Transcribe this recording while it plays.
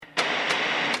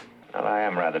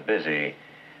rather busy.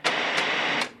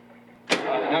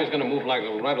 Now he's going to move like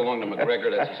right along to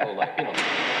McGregor. That's his whole life, you know.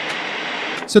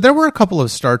 So there were a couple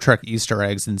of Star Trek Easter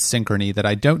eggs in Synchrony that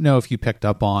I don't know if you picked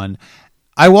up on.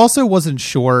 I also wasn't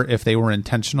sure if they were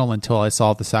intentional until I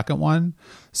saw the second one.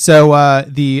 So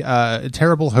the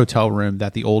terrible hotel room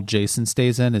that the old Jason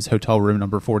stays in is hotel room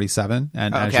number 47.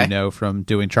 And as you know from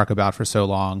doing Trek About for so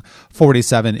long,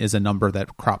 47 is a number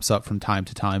that crops up from time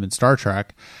to time in Star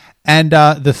Trek. And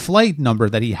the flight number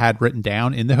that he had written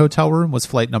down in the hotel room was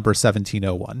flight number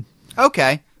 1701.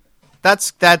 Okay.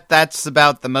 That's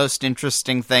about the most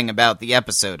interesting thing about the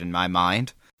episode in my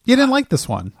mind. You didn't like this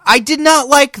one. I did not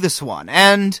like this one.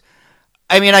 And,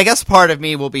 I mean, I guess part of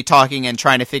me will be talking and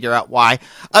trying to figure out why.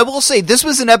 I will say, this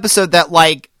was an episode that,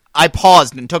 like, I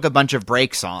paused and took a bunch of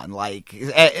breaks on. Like,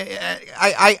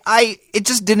 it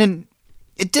just didn't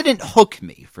hook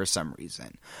me for some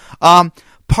reason.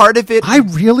 Part of it... I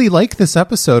really like this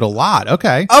episode a lot.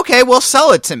 Okay. Okay, well,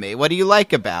 sell it to me. What do you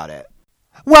like about it?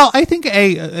 Well, I think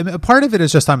a part of it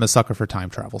is just I'm a sucker for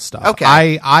time travel stuff.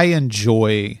 Okay. I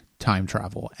enjoy time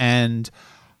travel, and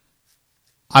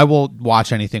I will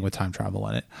watch anything with time travel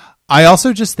in it. I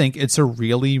also just think it's a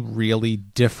really, really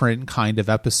different kind of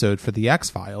episode for the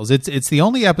X-Files. It's the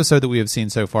only episode that we have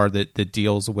seen so far that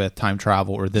deals with time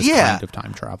travel or this kind of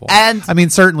time travel. And I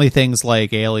mean, certainly things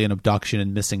like alien abduction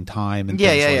and missing time and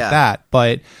things like that,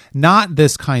 but not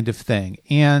this kind of thing.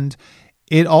 And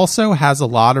it also has a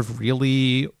lot of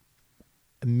really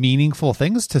meaningful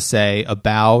things to say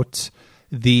about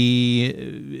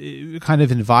the kind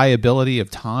of inviolability of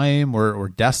time or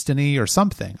destiny or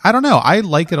something. I don't know. I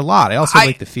like it a lot. I also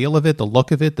like the feel of it, the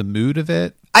look of it, the mood of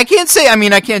it. I can't say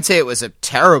it was a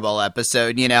terrible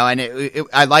episode, you know, and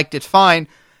I liked it fine.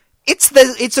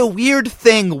 It's a weird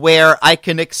thing where I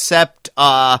can accept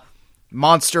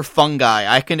monster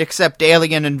fungi, I can accept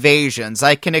alien invasions,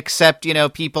 I can accept, you know,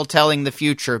 people telling the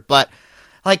future, but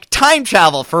like time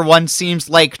travel for one seems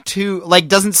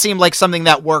doesn't seem like something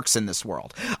that works in this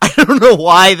world. I don't know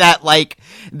why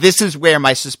this is where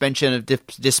my suspension of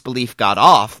disbelief got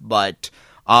off, but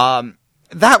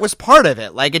that was part of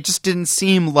it. Like, it just didn't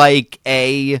seem like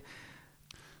the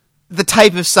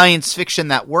type of science fiction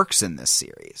that works in this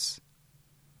series.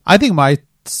 I think my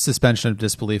suspension of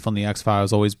disbelief on the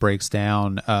X-Files always breaks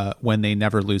down when they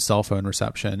never lose cell phone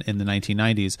reception in the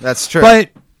 1990s. That's true. But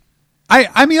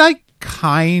I mean, I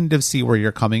kind of see where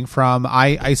you're coming from.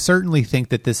 I certainly think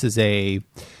that this is I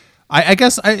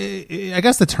guess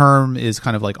the term is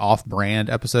kind of like off-brand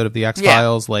episode of the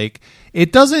X-Files. Yeah. Like,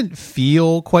 it doesn't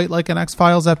feel quite like an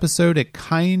X-Files episode. It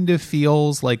kind of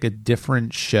feels like a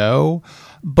different show,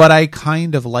 but I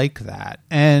kind of like that.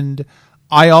 And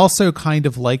I also kind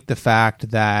of like the fact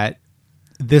that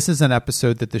this is an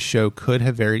episode that the show could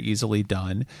have very easily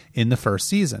done in the first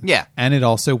season. Yeah. And it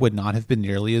also would not have been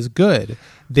nearly as good.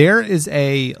 There is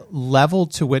a level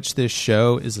to which this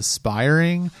show is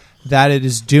aspiring that it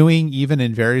is doing even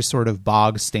in very sort of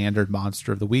bog standard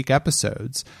Monster of the Week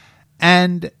episodes.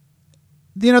 And,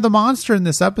 you know, the monster in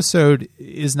this episode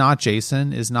is not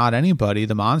Jason, is not anybody.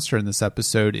 The monster in this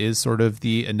episode is sort of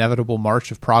the inevitable march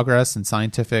of progress and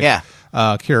scientific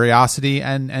curiosity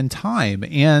and time.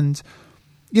 And,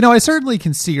 you know, I certainly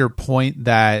can see your point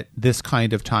that this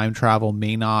kind of time travel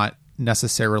may not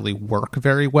necessarily work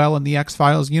very well in the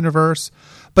X-Files universe.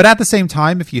 But at the same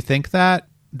time, if you think that,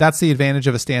 that's the advantage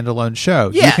of a standalone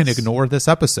show. Yes. You can ignore this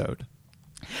episode.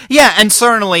 Yeah, and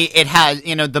certainly it has,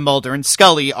 you know, the Mulder and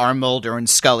Scully are Mulder and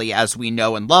Scully as we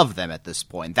know and love them at this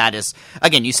point. That is,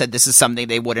 again, you said this is something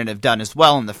they wouldn't have done as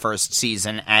well in the first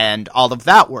season, and all of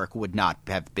that work would not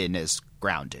have been as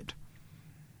grounded.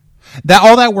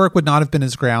 All that work would not have been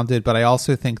as grounded, but I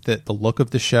also think that the look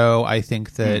of the show, I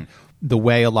think that the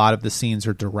way a lot of the scenes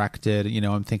are directed, you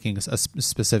know, I'm thinking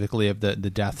specifically of the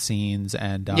death scenes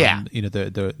and, you know,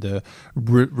 the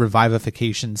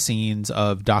revivification scenes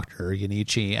of Dr.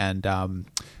 Yanichi and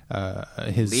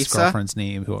his Lisa? girlfriend's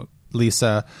name,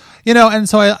 Lisa, you know, and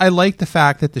so I like the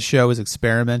fact that the show is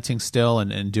experimenting still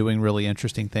and doing really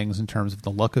interesting things in terms of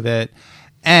the look of it.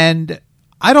 And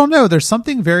I don't know, there's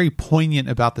something very poignant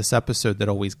about this episode that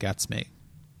always gets me.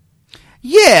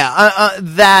 Yeah,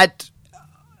 that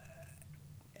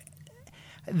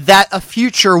a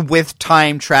future with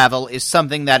time travel is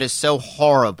something that is so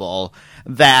horrible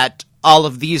that all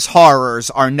of these horrors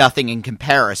are nothing in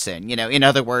comparison. You know, in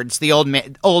other words, the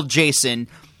old Jason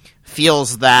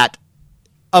feels that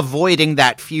avoiding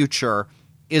that future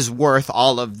is worth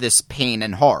all of this pain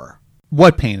and horror.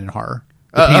 What pain and horror?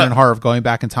 The pain and horror of going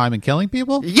back in time and killing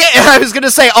people? Yeah, I was going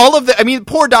to say all of the... I mean,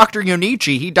 poor Dr.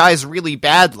 Yonichi, he dies really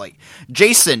badly.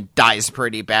 Jason dies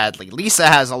pretty badly. Lisa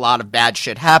has a lot of bad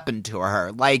shit happen to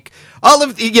her. Like, all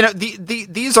of... You know,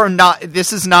 these are not...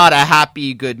 This is not a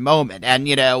happy, good moment. And,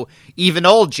 you know, even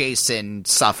old Jason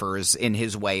suffers in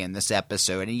his way in this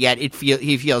episode. And yet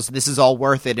he feels this is all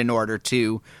worth it in order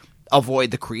to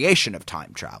avoid the creation of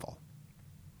time travel.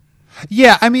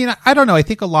 Yeah, I mean, I don't know. I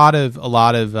think a lot of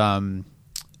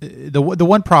the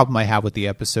one problem I have with the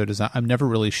episode is I'm never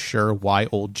really sure why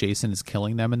old Jason is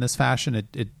killing them in this fashion.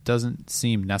 It doesn't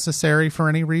seem necessary for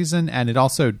any reason, and it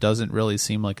also doesn't really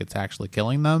seem like it's actually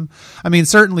killing them. I mean,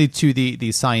 certainly to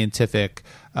the scientific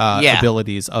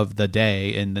abilities of the day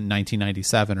in the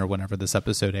 1997 or whenever this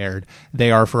episode aired,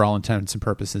 they are for all intents and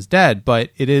purposes dead.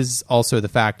 But it is also the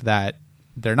fact that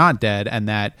they're not dead, and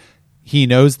that he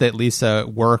knows that Lisa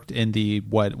worked in the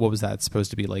what was that supposed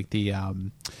to be, like the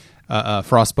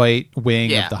frostbite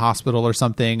wing of the hospital or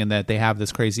something, and that they have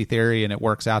this crazy theory and it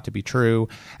works out to be true.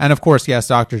 And of course, yes,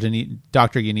 Dr.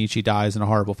 Yonichi dies in a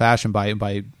horrible fashion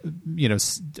by you know,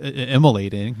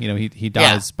 immolating. You know, he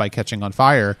dies by catching on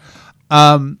fire.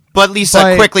 But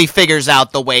Lisa quickly figures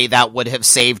out the way that would have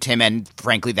saved him, and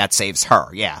frankly, that saves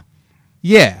her.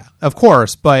 Yeah, of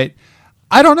course. But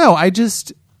I don't know.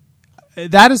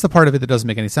 That is the part of it that doesn't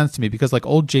make any sense to me, because like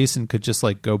old Jason could just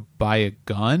like go buy a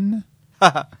gun.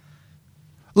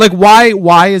 Like,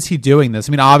 why is he doing this?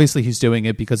 I mean, obviously he's doing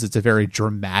it because it's a very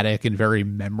dramatic and very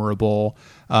memorable,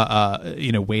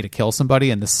 you know, way to kill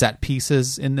somebody. And the set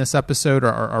pieces in this episode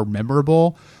are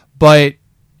memorable, but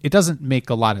it doesn't make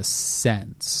a lot of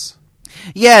sense.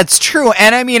 Yeah, it's true.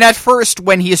 And I mean, at first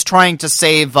when he is trying to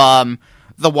save, the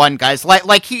one guy's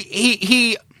like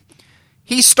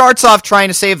he starts off trying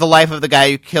to save the life of the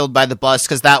guy who killed by the bus,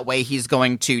 because that way he's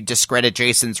going to discredit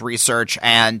Jason's research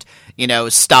and, you know,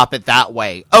 stop it that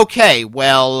way. Okay,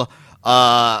 well,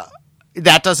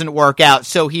 that doesn't work out,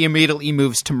 so he immediately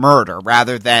moves to murder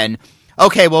rather than,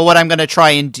 okay, well, what I'm going to try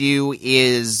and do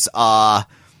is,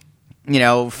 you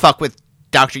know, fuck with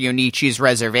Dr. Yonichi's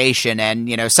reservation and,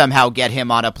 you know, somehow get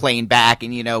him on a plane back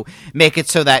and, you know, make it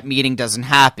so that meeting doesn't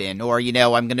happen. Or, you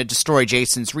know, I'm going to destroy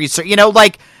Jason's research. You know,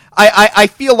 like, I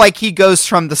feel like he goes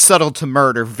from the subtle to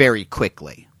murder very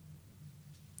quickly.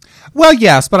 Well,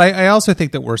 yes, but I also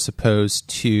think that we're supposed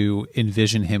to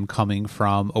envision him coming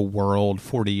from a world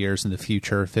 40 years in the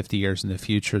future, 50 years in the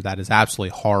future that is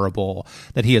absolutely horrible,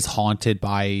 that he is haunted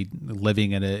by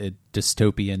living in a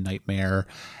dystopian nightmare.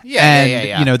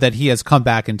 Yeah. You know, that he has come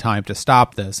back in time to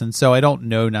stop this. And so I don't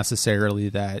know necessarily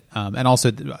that, and also,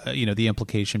 you know, the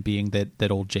implication being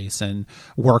that old Jason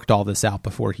worked all this out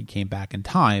before he came back in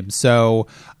time. So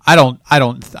I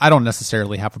don't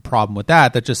necessarily have a problem with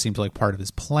that. That just seems like part of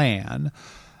his plan.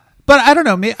 But I don't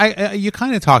know. You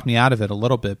kind of talked me out of it a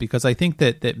little bit, because I think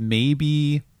that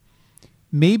maybe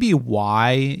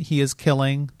why he is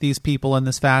killing these people in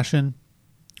this fashion,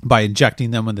 by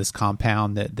injecting them with this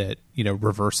compound that you know,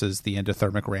 reverses the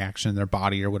endothermic reaction in their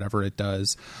body or whatever it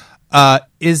does,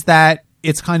 is that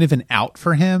it's kind of an out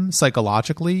for him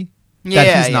psychologically.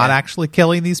 That he's not actually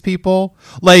killing these people.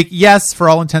 Like, yes, for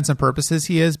all intents and purposes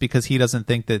he is, because he doesn't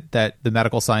think that the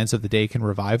medical science of the day can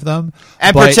revive them.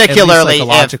 And but particularly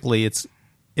psychologically,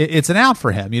 it's an out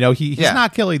for him. You know, he's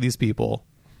not killing these people.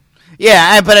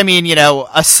 Yeah, but I mean, you know,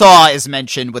 a saw is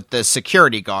mentioned with the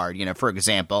security guard, you know, for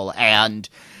example, and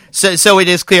so it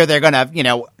is clear they're going to, you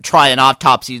know, try and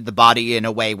autopsy the body in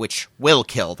a way which will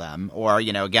kill them. Or,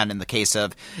 you know, again, in the case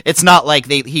of, it's not like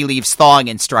he leaves thawing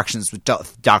instructions with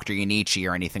Dr. Yonichi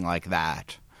or anything like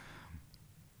that.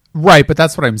 Right, but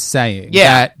that's what I'm saying.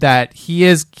 Yeah. That he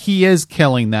is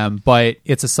killing them, but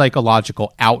it's a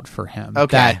psychological out for him.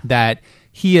 Okay. That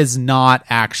he is not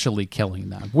actually killing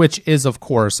them, which is, of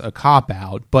course, a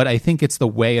cop-out, but I think it's the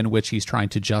way in which he's trying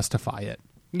to justify it.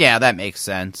 Yeah, that makes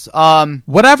sense.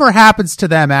 Whatever happens to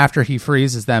them after he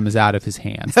freezes them is out of his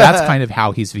hands. That's kind of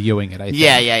how he's viewing it, I think.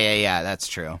 Yeah, that's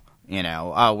true. You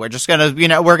know, we're just gonna, you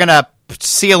know, we're gonna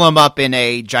seal them up in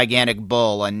a gigantic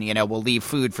bowl and, you know, we'll leave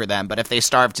food for them, but if they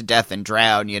starve to death and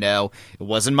drown, you know, it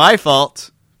wasn't my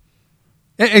fault.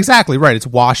 Exactly, right. It's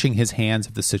washing his hands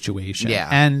of the situation. Yeah.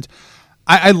 And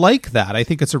I like that. I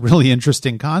think it's a really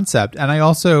interesting concept. And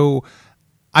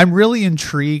I'm really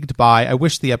intrigued by, I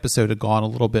wish the episode had gone a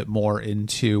little bit more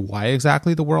into why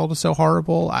exactly the world is so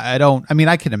horrible. I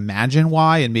can imagine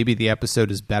why, and maybe the episode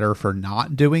is better for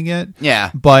not doing it.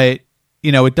 Yeah. But,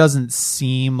 you know, it doesn't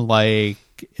seem like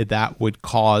that would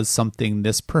cause something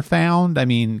this profound. I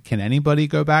mean, can anybody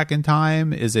go back in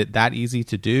time? Is it that easy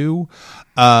to do?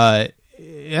 I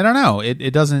don't know.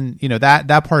 It doesn't, you know,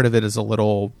 that part of it is a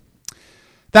little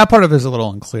that part of it is a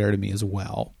little unclear to me as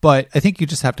well. But I think you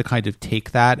just have to kind of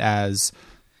take that as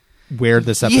where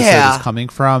this episode is coming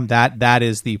from. That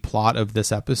is the plot of this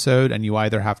episode, and you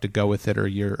either have to go with it or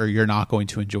you're not going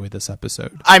to enjoy this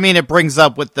episode. I mean, it brings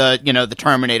up with the the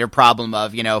Terminator problem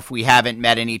of if we haven't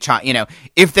met any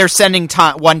if they're sending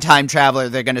one time traveler,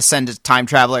 they're going to send a time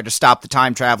traveler to stop the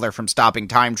time traveler from stopping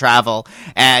time travel.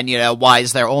 And why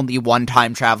is there only one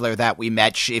time traveler that we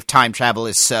met if time travel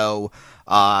is so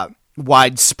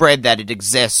widespread that it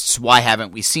exists? Why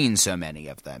haven't we seen so many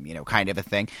of them? Kind of a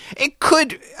thing. It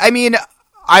could,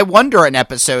 I wonder an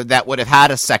episode that would have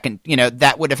had a second,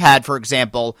 that would have had, for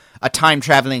example, a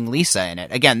time-traveling Lisa in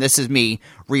it. Again, this is me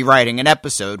rewriting an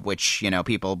episode, which,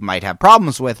 people might have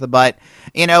problems with, but,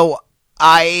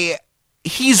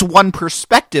 he's one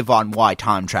perspective on why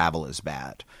time travel is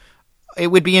bad. It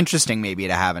would be interesting maybe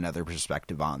to have another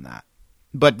perspective on that.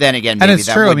 But then again, maybe and it's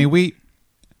that true. Would...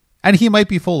 And he might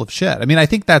be full of shit. I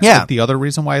think that's like the other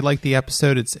reason why I like the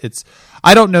episode. It's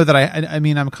I don't know that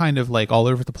I'm kind of like all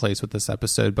over the place with this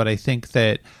episode, but I think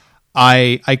that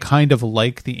I kind of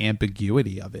like the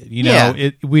ambiguity of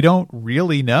it. We don't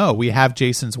really know. We have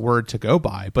Jason's word to go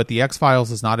by, but the X-Files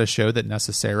is not a show that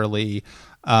necessarily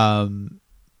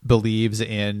believes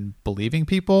in believing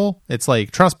people. It's like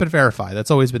trust but verify.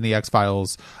 That's always been the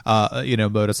X-Files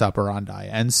modus operandi.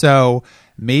 And so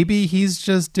maybe he's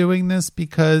just doing this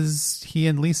because he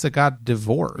and Lisa got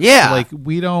divorced. Yeah. Like,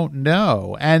 we don't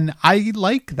know. And I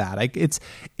like that. I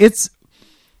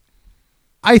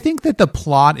think that the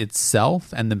plot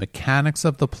itself and the mechanics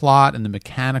of the plot and the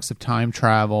mechanics of time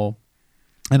travel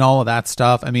and all of that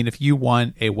stuff. If you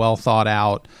want a well thought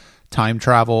out time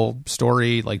travel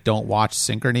story, like, don't watch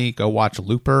Synchrony, go watch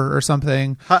Looper or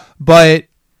something. But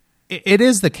it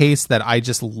is the case that I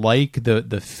just like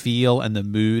the feel and the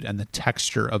mood and the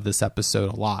texture of this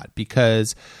episode a lot,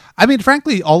 because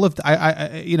frankly, all of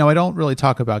I don't really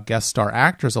talk about guest star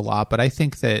actors a lot, but I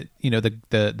think that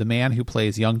the man who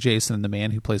plays young Jason and the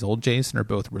man who plays old Jason are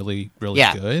both really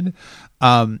good.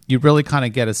 You really kind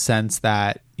of get a sense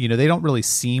that they don't really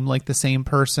seem like the same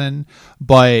person,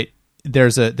 but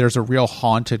there's a real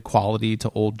haunted quality to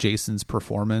old Jason's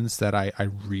performance that I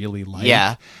really like.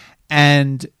 Yeah.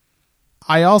 And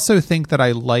I also think that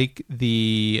I like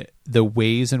the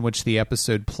ways in which the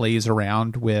episode plays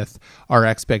around with our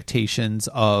expectations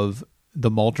of the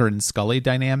Mulder and Scully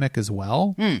dynamic as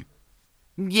well.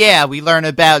 Yeah, we learn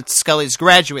about Scully's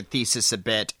graduate thesis a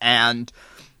bit, and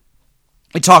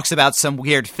it talks about some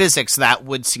weird physics that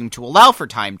would seem to allow for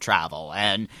time travel.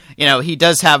 And, he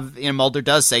does have, Mulder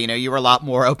does say, you were a lot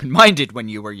more open-minded when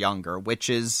you were younger,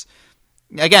 which is,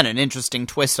 again, an interesting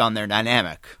twist on their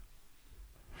dynamic.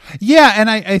 Yeah, and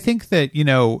I think that,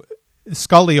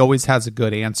 Scully always has a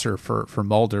good answer for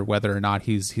Mulder, whether or not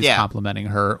he's complimenting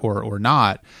her or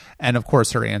not. And of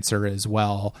course, her answer is,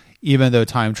 well, even though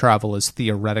time travel is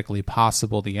theoretically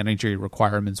possible, the energy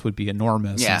requirements would be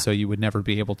enormous, and so you would never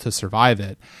be able to survive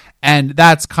it. And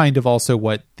that's kind of also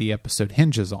what the episode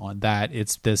hinges on, that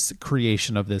it's this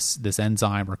creation of this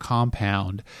enzyme or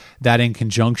compound that, in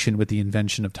conjunction with the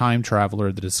invention of time travel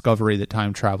or the discovery that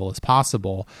time travel is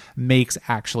possible, makes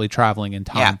actually traveling in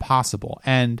time possible.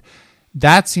 And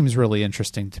that seems really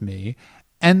interesting to me.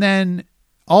 And then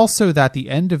also that the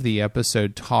end of the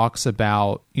episode talks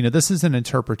about, this is an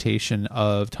interpretation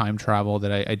of time travel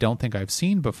that I don't think I've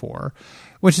seen before,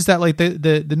 which is that like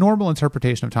the normal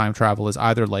interpretation of time travel is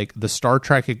either like the Star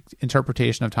Trek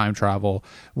interpretation of time travel,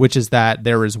 which is that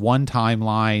there is one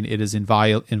timeline, it is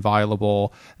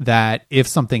inviolable, that if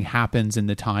something happens in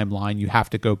the timeline, you have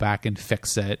to go back and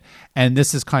fix it. And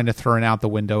this is kind of thrown out the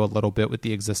window a little bit with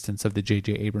the existence of the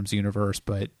J.J. Abrams universe,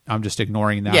 but I'm just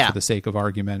ignoring that for the sake of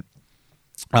argument.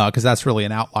 Because that's really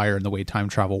an outlier in the way time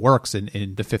travel works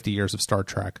in the 50 years of Star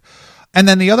Trek. And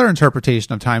then the other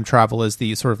interpretation of time travel is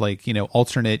the sort of like,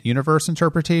 alternate universe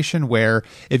interpretation, where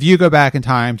if you go back in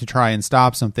time to try and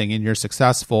stop something and you're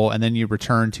successful, and then you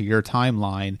return to your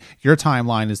timeline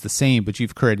is the same, but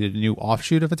you've created a new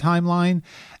offshoot of a timeline.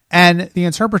 And the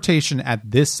interpretation at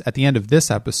the end of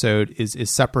this episode is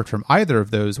separate from either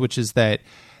of those, which is that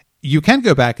you can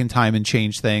go back in time and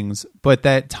change things, but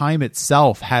that time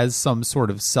itself has some sort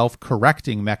of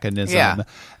self-correcting mechanism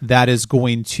that is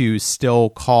going to still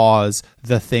cause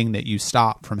the thing that you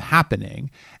stop from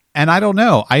happening. And I don't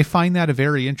know. I find that a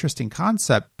very interesting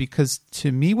concept, because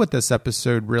to me what this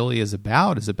episode really is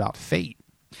about fate.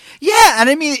 Yeah,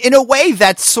 and in a way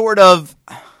that's sort of...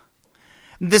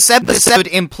 This episode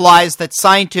implies that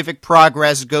scientific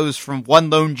progress goes from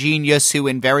one lone genius who,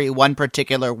 in one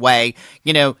particular way,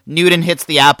 Newton hits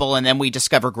the apple and then we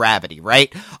discover gravity,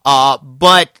 right?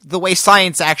 But the way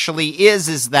science actually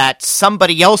is that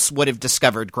somebody else would have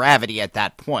discovered gravity at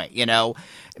that point,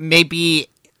 maybe,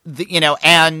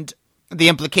 and the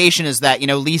implication is that,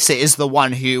 Lisa is the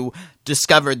one who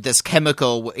discovered this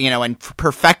chemical, and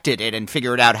perfected it and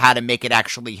figured out how to make it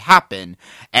actually happen,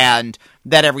 and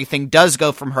that everything does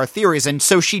go from her theories. And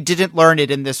so she didn't learn it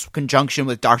in this conjunction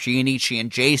with Dr. Yanichi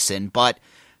and Jason, but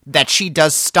that she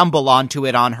does stumble onto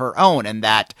it on her own, and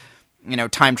that,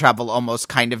 time travel almost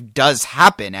kind of does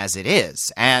happen as it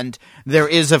is. And there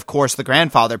is, of course, the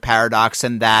grandfather paradox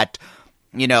in that,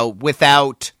 with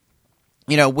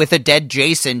a dead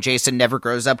Jason never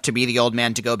grows up to be the old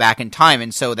man to go back in time,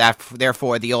 and so that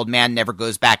therefore the old man never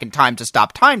goes back in time to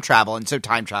stop time travel, and so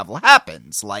time travel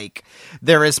happens. Like,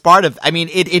 there is part of,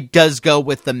 it does go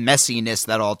with the messiness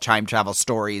that all time travel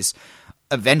stories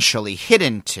eventually hit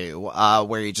into,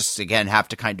 where you just, again, have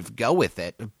to kind of go with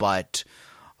it, but...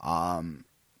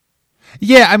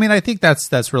 Yeah, I think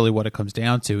that's really what it comes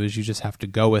down to, is you just have to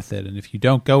go with it, and if you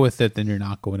don't go with it, then you're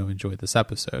not going to enjoy this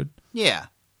episode. Yeah.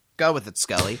 Go with it,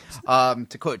 Scully.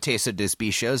 To quote Taste Dos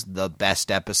Bichos, the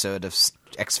best episode of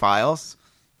X-Files.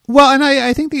 Well, and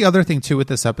I think the other thing, too, with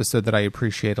this episode that I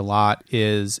appreciate a lot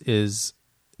is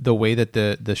the way that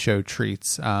the show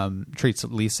treats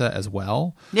Lisa as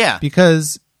well. Yeah.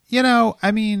 Because,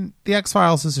 the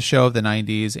X-Files is a show of the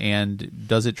 90s, and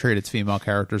does it treat its female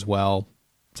characters well?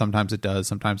 Sometimes it does,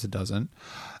 sometimes it doesn't.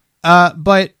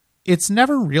 But it's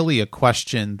never really a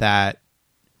question that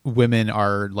women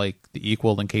are like the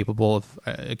equal and capable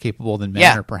than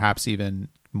men, or perhaps even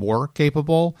more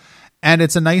capable. And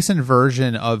it's a nice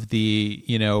inversion of the,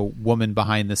 woman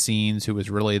behind the scenes who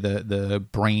is really the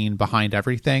brain behind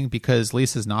everything, because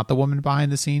Lisa's not the woman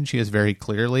behind the scenes. She is very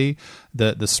clearly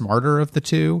the smarter of the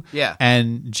two. Yeah.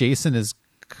 And Jason is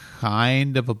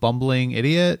kind of a bumbling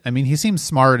idiot. He seems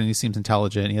smart and he seems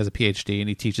intelligent. He has a PhD and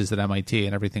he teaches at MIT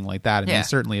and everything like that. He's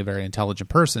certainly a very intelligent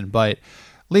person, but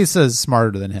Lisa is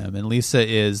smarter than him, and Lisa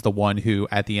is the one who,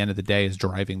 at the end of the day, is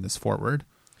driving this forward.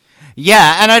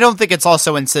 Yeah, and I don't think it's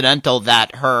also incidental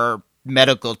that her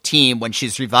medical team, when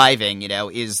she's reviving,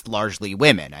 is largely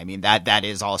women. That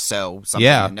is also something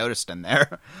I noticed in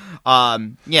there.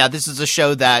 This is a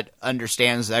show that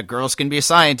understands that girls can be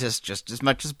scientists just as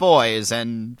much as boys,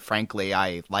 and frankly,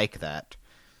 I like that.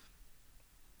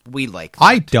 We like that.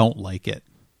 I don't like it.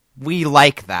 We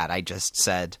like that, I just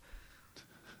said.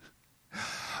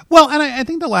 Well, and I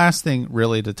think the last thing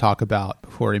really to talk about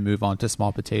before we move on to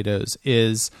Small Potatoes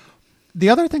is the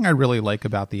other thing I really like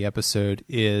about the episode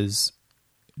is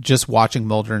just watching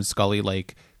Mulder and Scully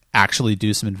actually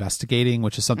do some investigating,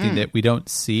 which is something that we don't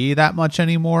see that much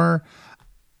anymore.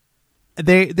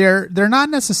 They're not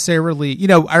necessarily,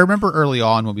 I remember early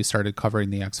on when we started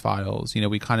covering the X-Files,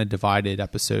 we kind of divided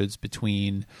episodes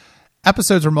between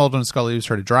episodes where Mulder and Scully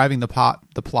started driving the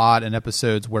plot, and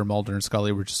episodes where Mulder and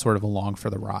Scully were just sort of along for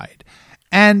the ride.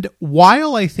 And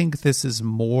while I think this is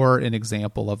more an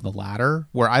example of the latter,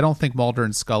 where I don't think Mulder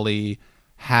and Scully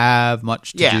have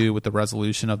much to do with the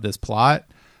resolution of this plot,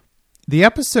 the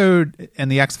episode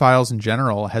and the X-Files in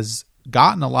general has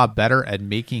gotten a lot better at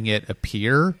making it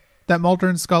appear that Mulder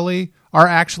and Scully are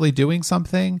actually doing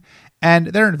something. And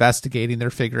they're investigating, they're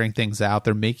figuring things out,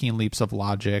 they're making leaps of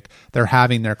logic, they're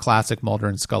having their classic Mulder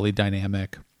and Scully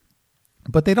dynamic.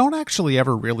 But they don't actually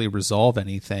ever really resolve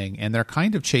anything, and they're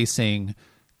kind of chasing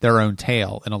their own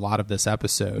tail in a lot of this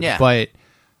episode. Yeah. But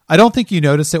I don't think you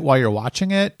notice it while you're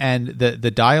watching it, and the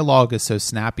dialogue is so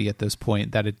snappy at this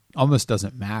point that it almost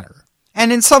doesn't matter.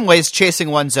 And in some ways,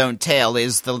 chasing one's own tail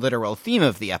is the literal theme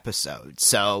of the episode.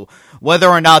 So whether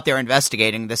or not they're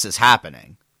investigating, this is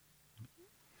happening.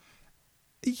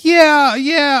 Yeah.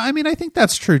 I think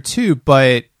that's true too,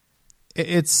 but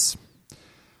it's,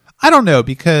 I don't know,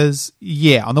 because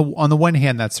on the one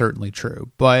hand, that's certainly true,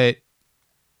 but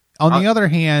on the other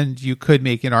hand, you could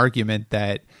make an argument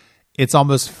that it's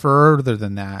almost further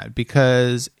than that,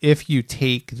 because if you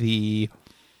take the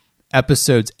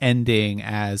episode's ending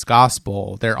as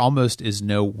gospel, there almost is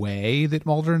no way that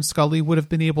Mulder and Scully would have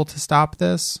been able to stop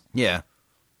this. Yeah.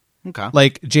 Okay.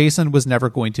 Like, Jason was never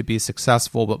going to be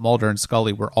successful, but Mulder and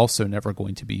Scully were also never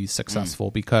going to be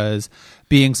successful, because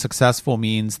being successful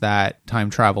means that time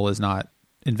travel is not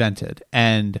invented.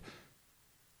 And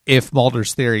if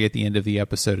Mulder's theory at the end of the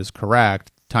episode is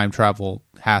correct, time travel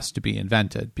has to be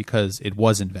invented because it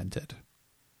was invented.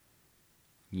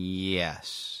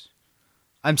 Yes.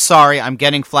 I'm sorry, I'm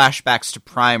getting flashbacks to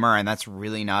Primer, and that's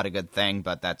really not a good thing,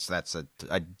 but that's a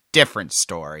different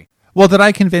story. Well, did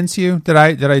I convince you? Did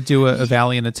I do a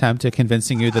valiant attempt at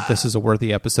convincing you that this is a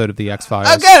worthy episode of the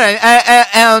X-Files? Again,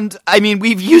 and I mean,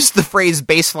 we've used the phrase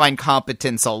baseline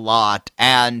competence a lot,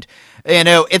 and, you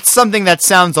know, it's something that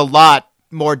sounds a lot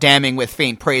more damning with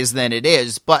faint praise than it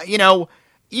is, but, you know,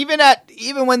 even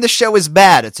when the show is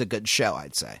bad, it's a good show,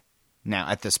 I'd say. Now,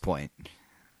 at this point.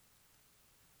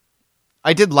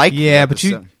 I did like the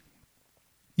episode. But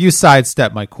you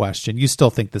sidestepped my question. You still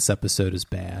think this episode is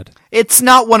bad. It's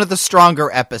not one of the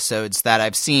stronger episodes that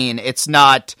I've seen. It's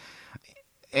not,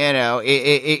 you know,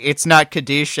 it's not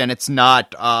Kaddish and it's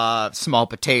not Small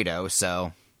Potato,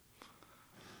 so.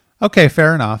 Okay,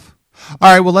 fair enough.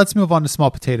 All right, well, let's move on to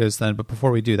Small Potatoes then. But before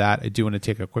we do that, I do want to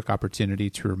take a quick opportunity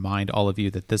to remind all of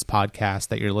you that this podcast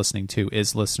that you're listening to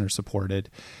is listener-supported.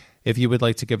 If you would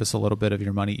like to give us a little bit of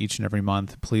your money each and every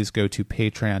month, please go to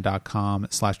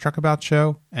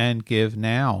patreon.com/truckaboutshow and give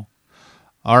now.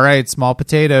 All right, Small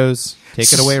Potatoes.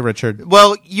 Take it away, Richard.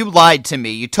 Well, you lied to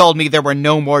me. You told me there were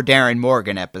no more Darren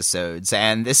Morgan episodes,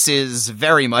 and this is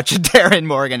very much a Darren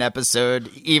Morgan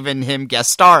episode, even him guest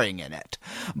starring in it.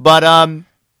 But,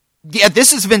 yeah,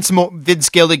 this is Vince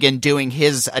Gilligan doing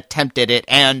his attempt at it,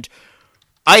 and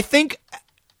I think,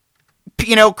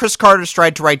 you know, Chris Carter's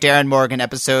tried to write Darren Morgan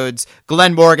episodes.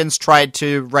 Glenn Morgan's tried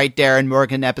to write Darren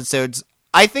Morgan episodes.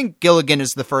 I think Gilligan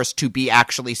is the first to be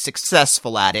actually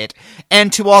successful at it,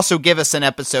 and to also give us an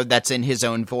episode that's in his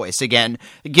own voice. Again,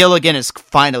 Gilligan has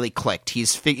finally clicked.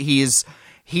 He's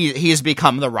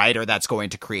become the writer that's going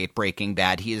to create Breaking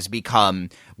Bad. He has become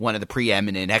one of the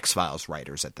preeminent X-Files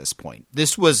writers at this point.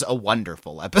 This was a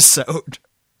wonderful episode.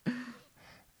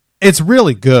 It's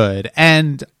really good,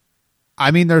 and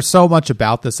I mean, there's so much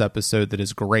about this episode that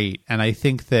is great, and I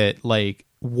think that, like,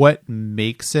 what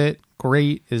makes it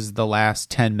great is the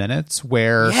last 10 minutes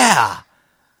where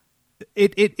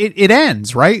it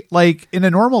ends, right? Like, in a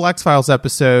normal X-Files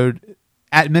episode,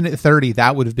 at minute 30,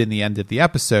 that would have been the end of the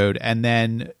episode, and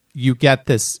then you get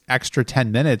this extra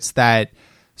 10 minutes that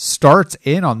starts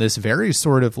in on this very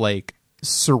sort of, like,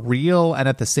 surreal and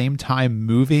at the same time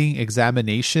moving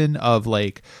examination of,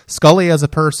 like, Scully as a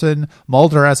person,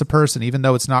 Mulder as a person, even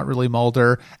though it's not really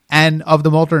Mulder, and of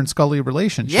the Mulder and Scully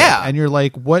relationship. Yeah. And you're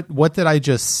like, what did I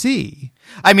just see?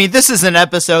 I mean, this is an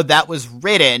episode that was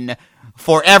written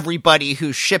for everybody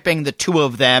who's shipping the two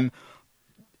of them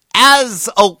as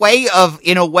a way of,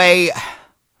 in a way,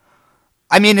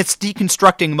 I mean, it's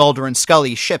deconstructing Mulder and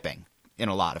Scully shipping in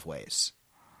a lot of ways.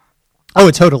 Oh,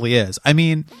 it totally is. I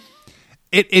mean,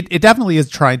 It definitely is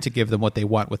trying to give them what they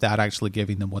want without actually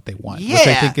giving them what they want, which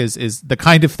I think is the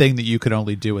kind of thing that you could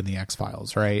only do in the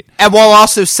X-Files, right? And while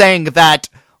also saying that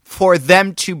for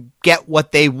them to get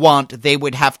what they want, they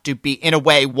would have to be, in a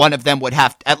way,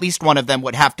 at least one of them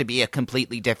would have to be a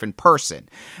completely different person.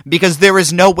 Because there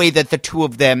is no way that the two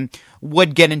of them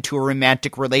would get into a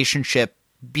romantic relationship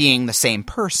being the same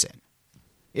person.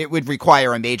 It would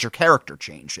require a major character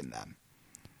change in them.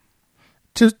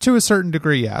 To a certain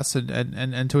degree, yes,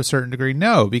 and to a certain degree,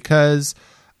 no, because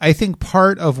I think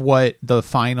part of what the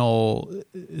final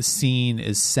scene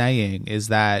is saying is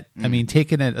that, I mean,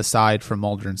 taking it aside from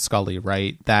Mulder and Scully,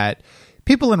 right, that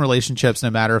people in relationships, no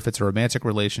matter if it's a romantic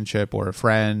relationship or a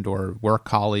friend or work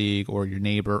colleague or your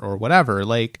neighbor or whatever,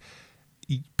 like,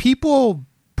 people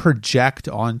project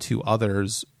onto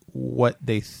others what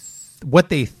they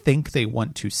think they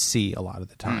want to see a lot of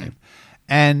the time.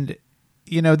 And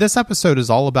you know, this episode is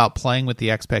all about playing with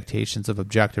the expectations of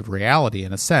objective reality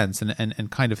in a sense, and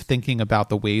kind of thinking about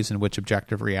the ways in which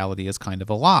objective reality is kind of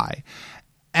a lie.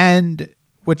 And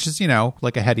which is, you know,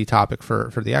 like a heady topic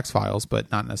for the X-Files, but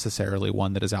not necessarily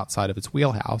one that is outside of its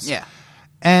wheelhouse. Yeah.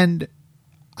 And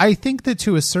I think that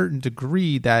to a certain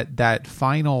degree that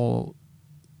final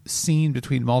scene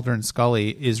between Mulder and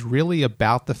Scully is really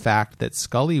about the fact that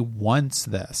Scully wants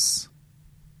this.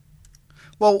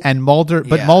 Well, and Mulder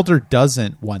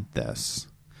doesn't want this.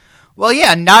 Well,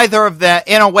 yeah, neither of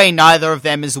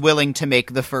them is willing to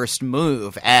make the first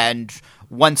move, and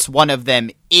once one of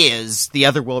them is, the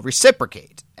other will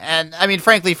reciprocate. And, I mean,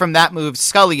 frankly, from that move,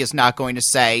 Scully is not going to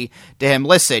say to him,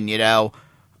 listen, you know,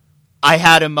 I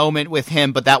had a moment with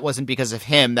him, but that wasn't because of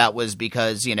him, that was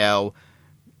because, you know,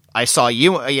 I saw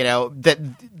you, you know,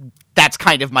 that's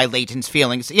kind of my latent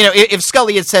feelings. You know, if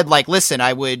Scully had said, like, listen,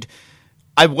 I wouldn't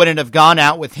have gone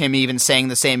out with him even saying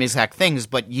the same exact things,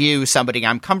 but you, somebody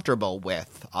I'm comfortable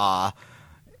with,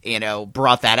 you know,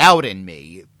 brought that out in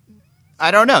me. I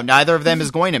don't know. Neither of them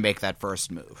is going to make that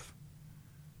first move.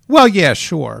 Well, yeah,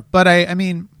 sure. But I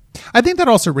mean, I think that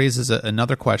also raises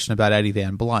another question about Eddie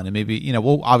Van Blunt. And maybe, you know,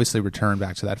 we'll obviously return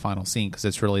back to that final scene because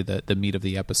it's really the meat of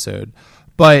the episode.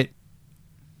 But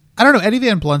I don't know. Eddie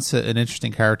Van Blunt's an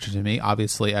interesting character to me.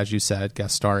 Obviously, as you said,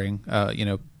 guest starring,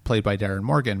 played by Darren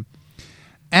Morgan.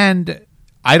 And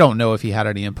I don't know if he had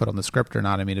any input on the script or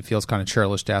not. I mean, it feels kind of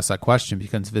churlish to ask that question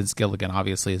because Vince Gilligan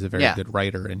obviously is a very good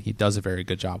writer and he does a very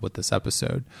good job with this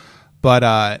episode.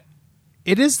 But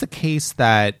it is the case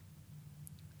that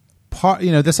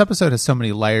this episode has so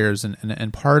many layers,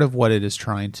 and part of what it is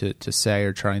trying to say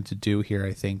or trying to do here,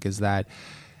 I think, is that,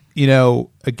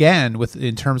 again,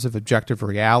 in terms of objective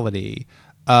reality,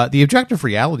 the objective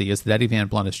reality is that Eddie Van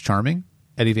Blunt is charming.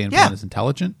 Eddie Van Blunt is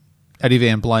intelligent. Eddie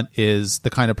Van Blunt is the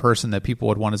kind of person that people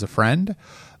would want as a friend.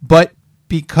 But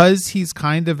because he's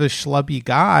kind of a schlubby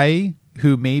guy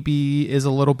who maybe is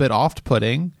a little bit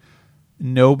off-putting,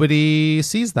 nobody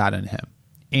sees that in him.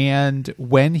 And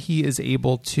when he is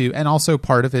able to, and also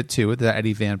part of it too, that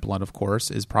Eddie Van Blunt, of course,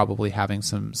 is probably having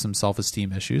some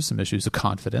self-esteem issues, some issues of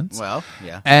confidence. Well,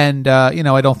 yeah. And,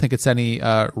 I don't think it's any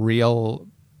real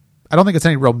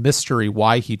mystery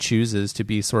why he chooses to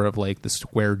be sort of like the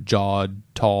square-jawed,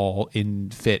 tall,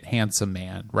 in-fit, handsome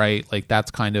man, right? Like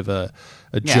that's kind of a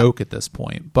joke at this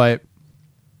point. But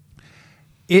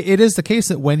it is the case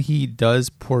that when he does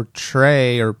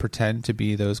portray or pretend to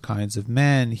be those kinds of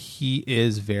men, he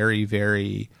is very,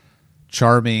 very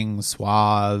charming,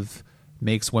 suave,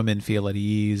 makes women feel at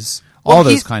ease, all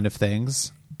those kind of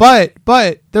things. But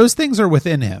those things are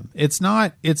within him. It's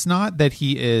not that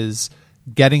he is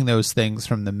getting those things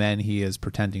from the men he is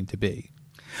pretending to be.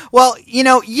 Well,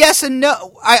 yes and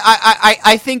no.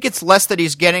 I think it's less that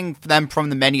he's getting them from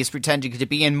the men he's pretending to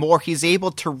be, and more he's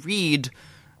able to read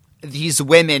these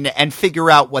women and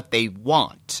figure out what they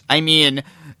want. I mean,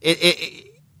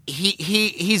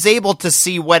 he's able to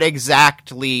see what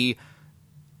exactly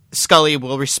Scully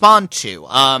will respond to.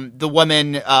 The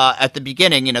woman at the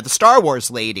beginning, the Star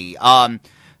Wars lady,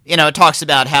 it talks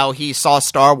about how he saw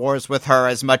Star Wars with her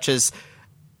as much as.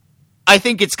 I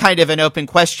think it's kind of an open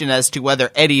question as to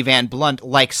whether Eddie Van Blunt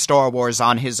likes Star Wars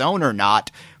on his own or not.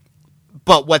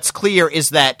 But what's clear is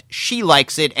that she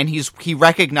likes it, and he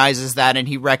recognizes that, and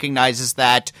he recognizes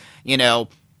that,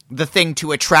 the thing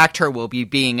to attract her will be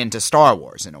being into Star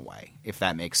Wars in a way, if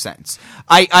that makes sense.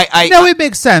 No, it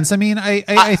makes sense. I mean,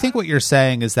 I think what you're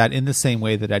saying is that in the same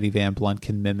way that Eddie Van Blunt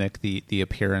can mimic the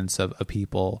appearance of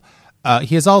people,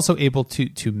 he is also able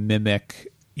to mimic,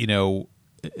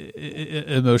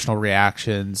 emotional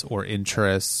reactions or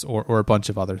interests or a bunch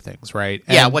of other things, right?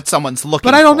 And, what someone's looking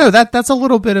for. But I don't know, that's a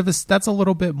little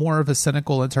bit more of a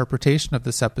cynical interpretation of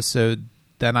this episode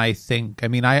than I think. I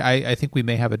mean, I think we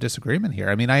may have a disagreement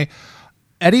here. I mean,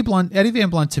 Eddie Van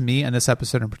Blunt to me and this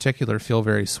episode in particular feel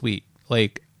very sweet.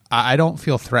 Like I don't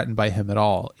feel threatened by him at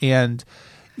all. And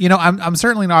I'm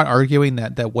certainly not arguing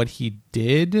that what he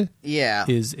did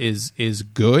is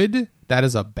good. That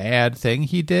is a bad thing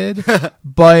he did,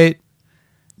 but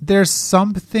there's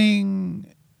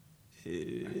something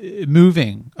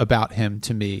moving about him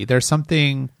to me. There's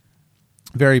something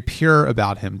very pure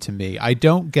about him to me. I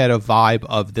don't get a vibe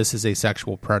of this is a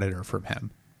sexual predator from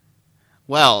him.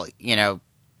 Well,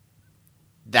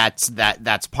 that's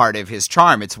part of his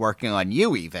charm. It's working on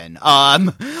you even.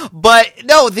 But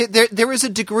no, there is a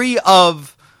degree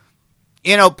of,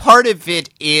 part of it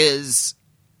is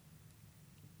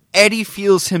Eddie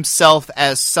feels himself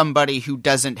as somebody who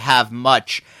doesn't have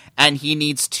much, and he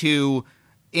needs to,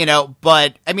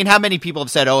 but, I mean, how many people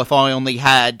have said, oh, if I only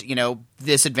had,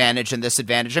 this advantage and this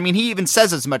advantage? I mean, he even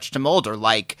says as much to Mulder,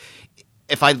 like,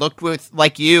 if I looked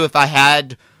like you, if I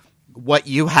had what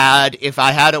you had, if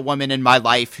I had a woman in my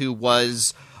life who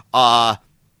was,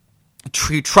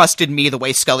 who trusted me the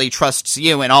way Scully trusts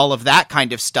you and all of that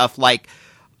kind of stuff, like,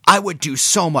 I would do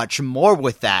so much more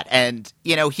with that. And,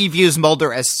 he views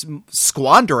Mulder as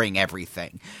squandering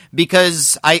everything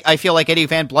because I feel like Eddie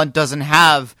Van Blunt doesn't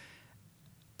have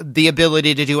the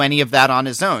ability to do any of that on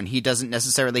his own. He doesn't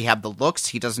necessarily have the looks.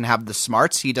 He doesn't have the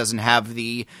smarts. He doesn't have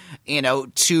the,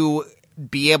 to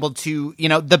be able to,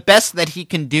 the best that he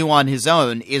can do on his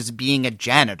own is being a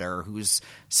janitor who's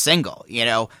single,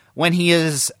 when he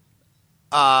is,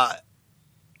 when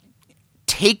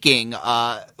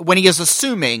he is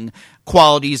assuming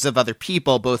qualities of other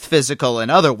people, both physical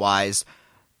and otherwise,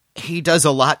 he does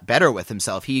a lot better with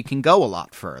himself. He can go a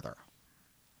lot further.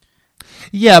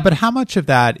 Yeah, but how much of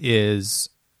that is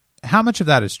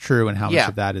true, and how much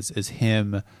of that is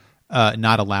him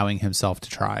not allowing himself to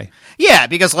try? Yeah,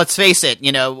 because let's face it,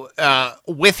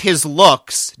 with his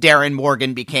looks, Darren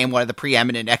Morgan became one of the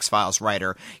preeminent X-Files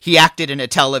writer. He acted in a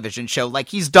television show. Like,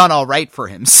 he's done all right for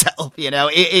himself, in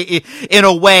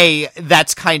a way,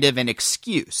 that's kind of an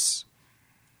excuse.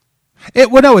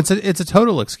 It's a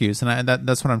total excuse, and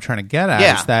that's what I'm trying to get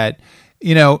at, is that,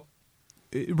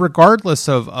 regardless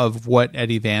of what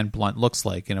Eddie Van Blunt looks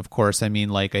like, and of course, I mean,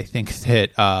 like, I think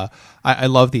that I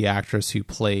love the actress who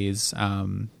plays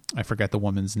I forget the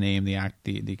woman's name,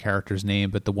 the character's name,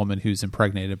 but the woman who's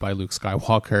impregnated by Luke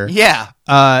Skywalker. Yeah.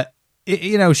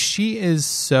 She is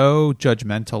so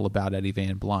judgmental about Eddie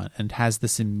Van Blunt and has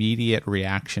this immediate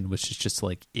reaction, which is just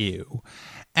like, ew.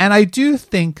 And I do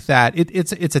think that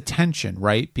it's a tension,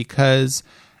 right? Because,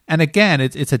 and again,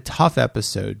 it's a tough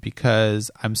episode because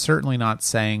I'm certainly not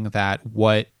saying that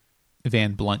what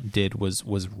Van Blunt did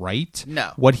was right.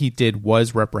 No. What he did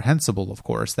was reprehensible, of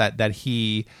course, that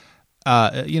he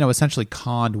essentially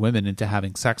conned women into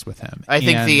having sex with him. I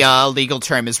think the legal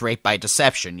term is rape by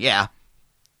deception. Yeah.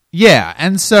 Yeah,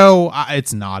 and so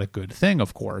it's not a good thing,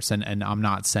 of course, and I'm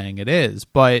not saying it is,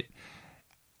 but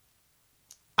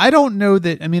I don't know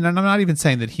that, I mean, and I'm not even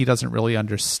saying that he doesn't really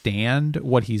understand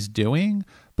what he's doing,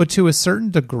 but to a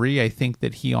certain degree, I think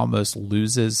that he almost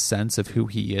loses sense of who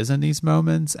he is in these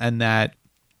moments, and that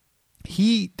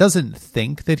he doesn't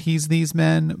think that he's these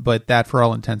men, but that for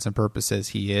all intents and purposes,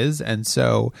 he is, and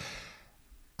so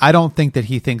I don't think that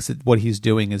he thinks that what he's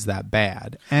doing is that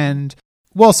bad, and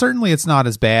well, certainly it's not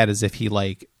as bad as if he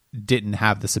like didn't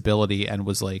have this ability and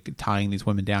was like tying these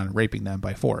women down and raping them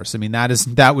by force. I mean,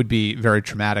 that would be very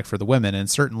traumatic for the women. And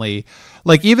certainly,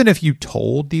 like, even if you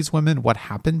told these women what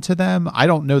happened to them, I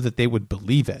don't know that they would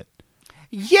believe it.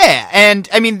 Yeah. And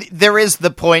I mean, there is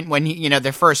the point when,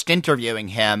 they're first interviewing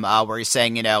him where he's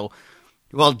saying,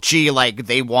 well, gee, like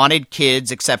they wanted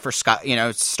kids except for,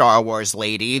 Star Wars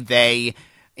lady. They,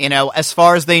 as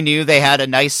far as they knew, they had a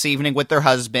nice evening with their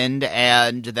husband,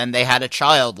 and then they had a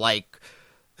child, like,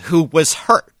 who was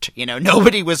hurt.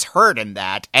 Nobody was hurt in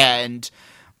that. And,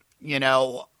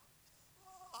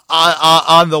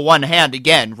 on the one hand,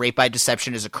 again, rape by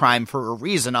deception is a crime for a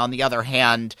reason. On the other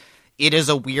hand, it is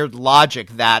a weird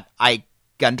logic that I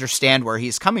understand where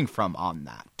he's coming from on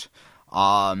that.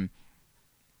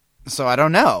 So I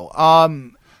don't know.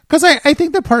 Because I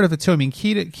think that part of it too, I mean,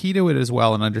 key to it as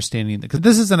well, and understanding that, because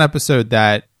this is an episode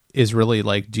that is really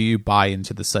like, do you buy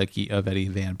into the psyche of Eddie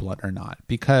Van Blunt or not?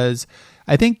 Because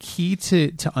I think key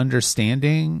to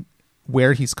understanding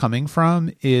where he's coming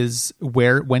from is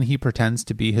when he pretends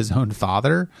to be his own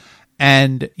father,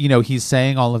 and he's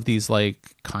saying all of these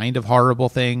like kind of horrible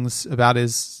things about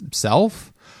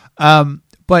himself.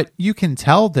 But you can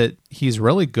tell that he's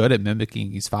really good at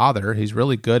mimicking his father. He's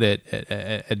really good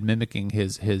at mimicking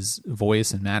his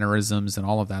voice and mannerisms and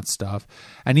all of that stuff.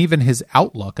 And even his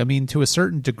outlook. I mean, to a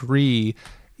certain degree,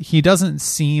 he doesn't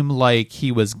seem like he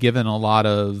was given a lot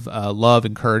of love,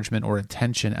 encouragement, or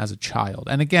attention as a child.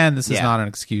 And again, this is not an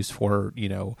excuse for,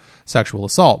 sexual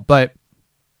assault. But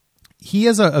he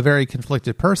is a very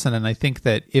conflicted person. And I think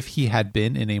that if he had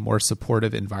been in a more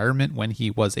supportive environment when he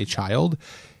was a child,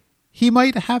 he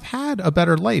might have had a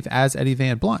better life as Eddie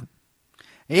Van Blunt.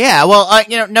 Yeah, well,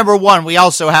 number one, we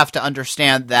also have to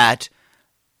understand that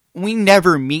we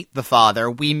never meet the father.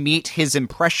 We meet his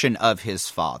impression of his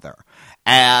father.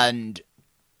 And,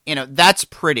 that's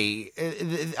pretty...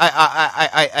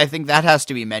 I think that has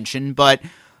to be mentioned. But,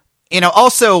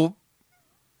 also,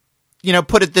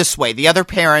 put it this way. The other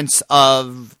parents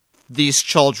of these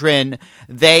children,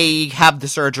 they have the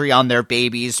surgery on their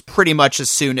babies pretty much as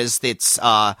soon as it's...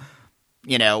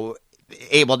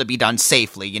 able to be done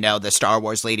safely. The Star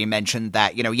Wars lady mentioned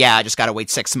that, I just got to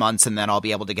wait 6 months and then I'll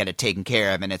be able to get it taken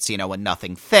care of, and it's, a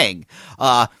nothing thing.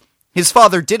 His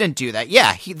father didn't do that.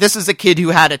 Yeah, this is a kid who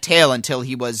had a tail until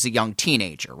he was a young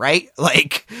teenager, right?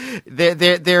 Like,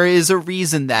 there is a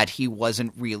reason that he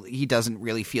doesn't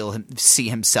really see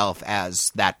himself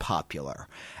as that popular.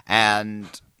 And...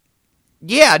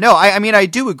 yeah, no, I mean, I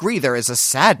do agree there is a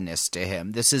sadness to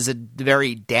him. This is a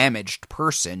very damaged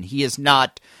person. He is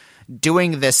not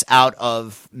doing this out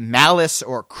of malice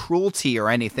or cruelty or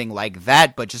anything like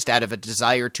that, but just out of a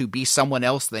desire to be someone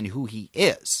else than who he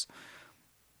is.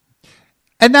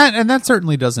 And that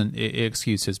certainly doesn't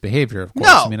excuse his behavior, of course.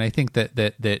 No. I mean, I think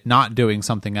that not doing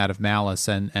something out of malice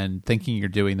and thinking you're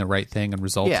doing the right thing and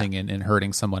resulting in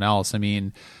hurting someone else, I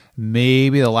mean...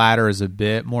 maybe the latter is a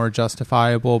bit more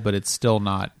justifiable, but it's still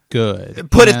not good.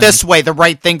 Put it this way, the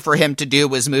right thing for him to do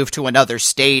was move to another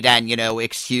state and,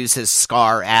 excuse his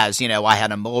scar as, I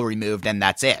had a mole removed and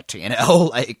that's it,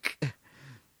 like...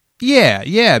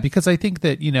 Yeah, because I think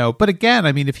that, but again,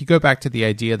 I mean, if you go back to the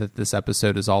idea that this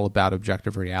episode is all about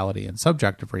objective reality and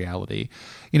subjective reality,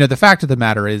 the fact of the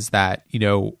matter is that,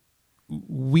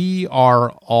 we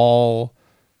are all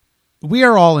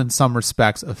in some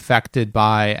respects affected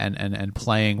by and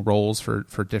playing roles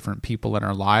for different people in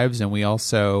our lives. And we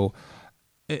also,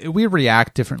 we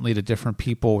react differently to different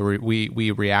people.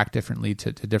 We react differently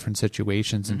to different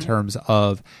situations in terms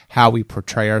of how we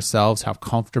portray ourselves, how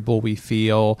comfortable we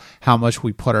feel, how much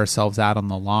we put ourselves out on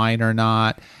the line or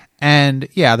not. And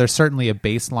yeah, there's certainly a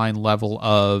baseline level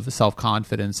of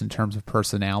self-confidence in terms of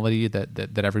personality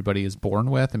that everybody is born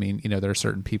with. I mean, there are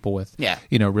certain people with,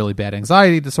 really bad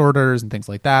anxiety disorders and things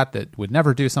like that would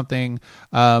never do something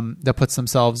that puts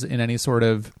themselves in any sort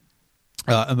of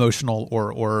emotional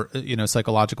or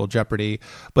psychological jeopardy.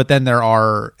 But then there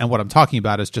are, and what I'm talking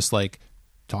about is just like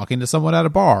talking to someone at a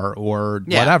bar or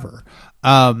whatever.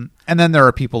 And then there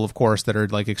are people, of course, that are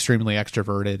like extremely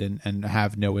extroverted and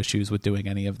have no issues with doing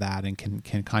any of that and can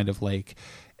kind of like,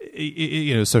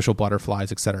 social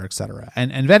butterflies, et cetera, et cetera.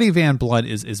 And Betty Van Blunt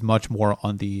is much more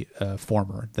on the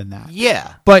former than that.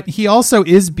 Yeah. But he also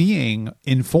is being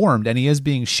informed and he is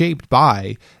being shaped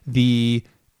by the,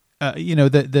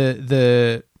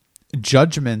 the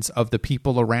judgments of the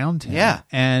people around him. Yeah.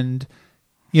 And,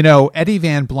 Eddie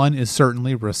Van Blunt is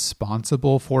certainly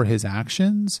responsible for his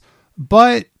actions,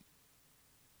 but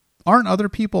aren't other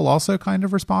people also kind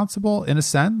of responsible in a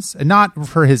sense? And not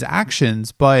for his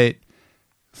actions, but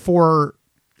for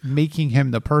making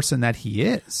him the person that he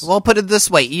is. Well, put it this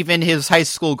way, even his high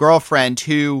school girlfriend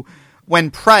who,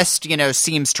 when pressed,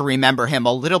 seems to remember him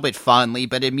a little bit fondly,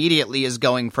 but immediately is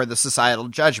going for the societal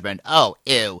judgment. Oh,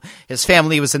 ew. His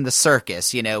family was in the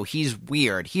circus. He's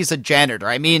weird. He's a janitor.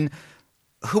 I mean,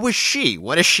 who is she?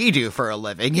 What does she do for a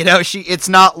living? It's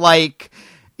not like,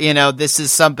 this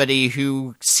is somebody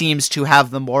who seems to have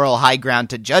the moral high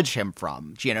ground to judge him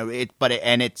from,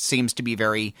 it seems to be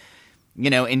very,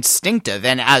 instinctive.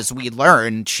 And as we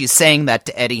learn, she's saying that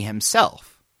to Eddie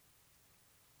himself.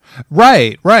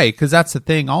 Right. Because that's the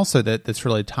thing also that's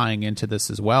really tying into this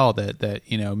as well, that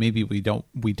maybe we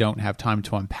don't have time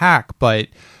to unpack, but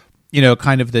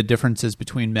kind of the differences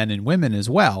between men and women as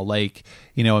well. Like,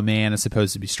 a man is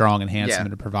supposed to be strong and handsome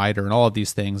and a provider and all of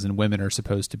these things, and women are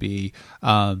supposed to be,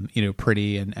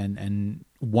 pretty and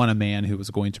want a man who was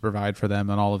going to provide for them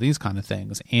and all of these kind of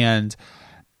things. And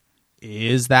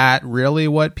is that really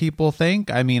what people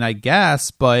think? I mean, I guess,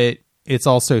 but it's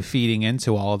also feeding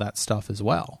into all of that stuff as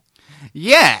well.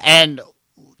 Yeah, and,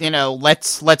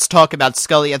 let's talk about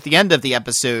Scully at the end of the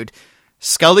episode.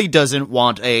 Scully doesn't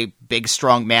want a big,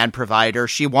 strong man provider.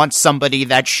 She wants somebody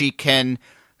that she can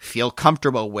feel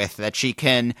comfortable with, that she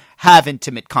can have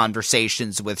intimate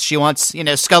conversations with. She wants,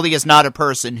 Scully is not a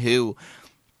person who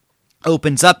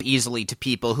opens up easily to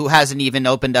people, who hasn't even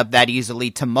opened up that easily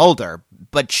to Mulder.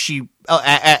 But she,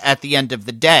 at the end of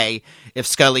the day, if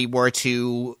Scully were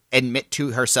to admit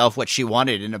to herself what she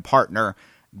wanted in a partner,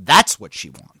 that's what she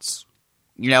wants.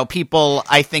 People,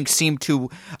 I think, seem to...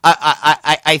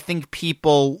 I think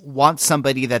people want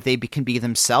somebody that they can be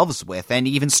themselves with. And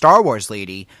even Star Wars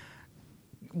lady,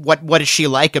 what is she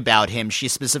like about him? She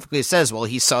specifically says, well,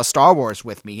 he saw Star Wars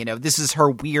with me. This is her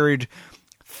weird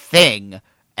thing.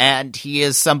 And he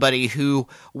is somebody who,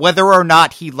 whether or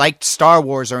not he liked Star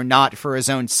Wars or not for his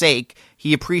own sake,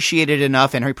 he appreciated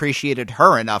enough and appreciated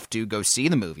her enough to go see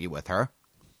the movie with her.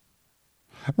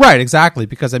 Right, exactly.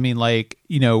 Because I mean, like,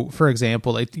 for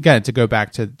example, again, to go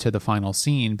back to the final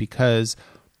scene, because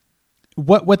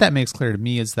what that makes clear to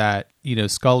me is that,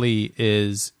 Scully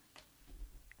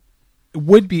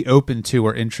would be open to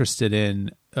or interested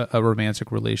in a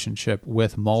romantic relationship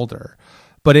with Mulder,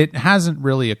 but it hasn't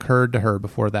really occurred to her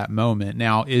before that moment.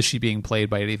 Now, is she being played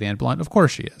by Eddie Van Blunt? Of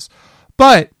course she is.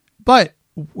 But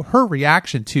her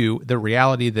reaction to the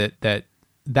reality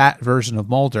that version of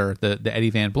Mulder, the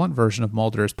Eddie Van Blunt version of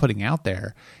Mulder is putting out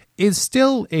there, is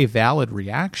still a valid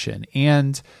reaction.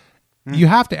 And you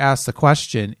have to ask the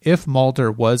question, if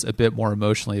Mulder was a bit more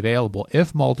emotionally available,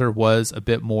 if Mulder was a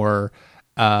bit more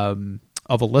of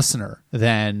a listener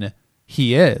than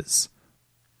he is,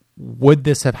 would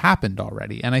this have happened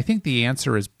already? And I think the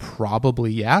answer is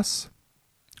probably yes.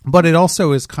 But it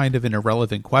also is kind of an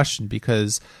irrelevant question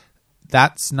because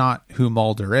that's not who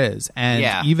Mulder is.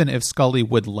 And even if Scully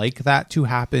would like that to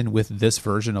happen with this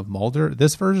version of Mulder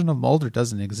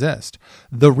doesn't exist.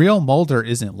 The real Mulder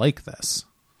isn't like this.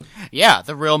 Yeah,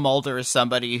 the real Mulder is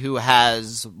somebody who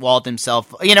has walled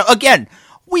himself. Again,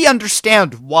 we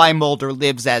understand why Mulder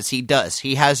lives as he does.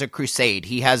 He has a crusade.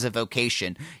 He has a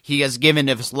vocation. He has given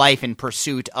his life in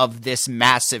pursuit of this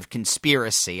massive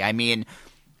conspiracy. I mean,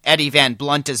 Eddie Van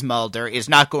Blunt as Mulder is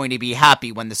not going to be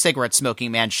happy when the cigarette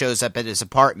smoking man shows up at his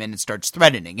apartment and starts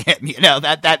threatening him.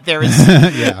 That there is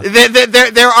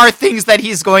there are things that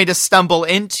he's going to stumble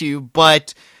into,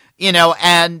 but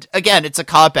and again, it's a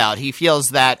cop out. He feels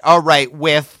that, all right,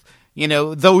 with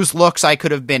those looks, I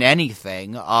could have been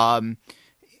anything.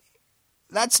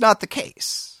 That's not the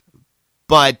case.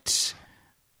 but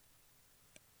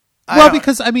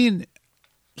because I mean,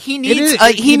 he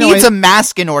needs a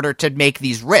mask in order to make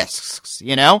these risks.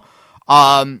 You know.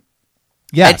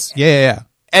 Yes. Yeah.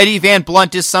 Eddie Van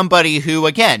Blunt is somebody who,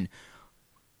 again,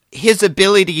 his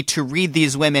ability to read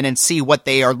these women and see what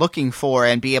they are looking for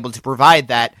and be able to provide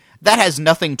that has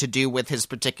nothing to do with his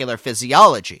particular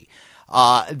physiology.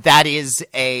 That is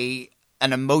an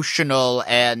emotional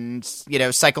and,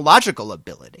 psychological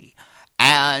ability.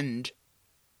 And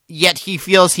yet he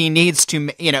feels he needs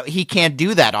to, he can't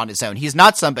do that on his own. He's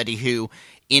not somebody who,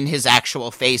 in his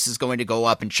actual face, is going to go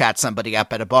up and chat somebody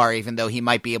up at a bar, even though he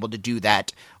might be able to do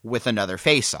that with another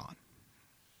face on.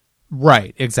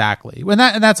 Right, exactly. And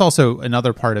that's also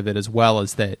another part of it as well,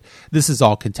 is that this is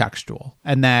all contextual,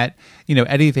 and that,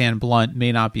 Eddie Van Blunt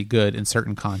may not be good in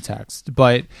certain contexts,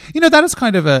 but, that is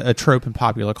kind of a trope in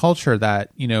popular culture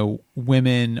that,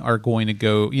 women are going to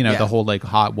go, the whole like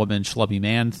hot woman, schlubby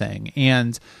man thing.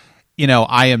 And,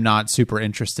 I am not super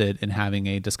interested in having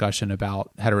a discussion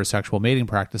about heterosexual mating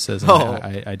practices. And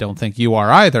I don't think you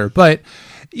are either. But,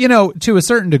 to a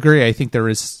certain degree, I think there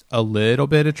is a little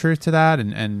bit of truth to that.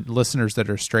 And listeners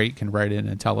that are straight can write in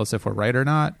and tell us if we're right or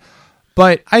not.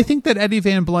 But I think that Eddie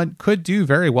Van Blunt could do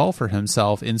very well for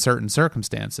himself in certain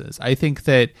circumstances. I think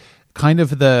that kind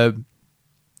of the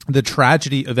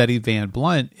tragedy of Eddie Van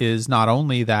Blunt is not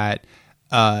only that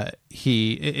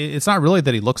it's not really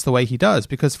that he looks the way he does,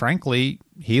 because frankly,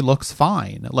 he looks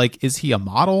fine. Like, is he a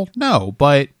model? No,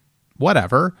 but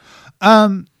whatever.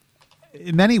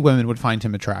 Many women would find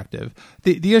him attractive.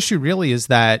 The issue really is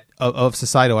that of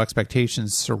societal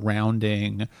expectations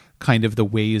surrounding kind of the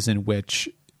ways in which,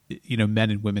 men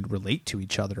and women relate to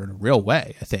each other in a real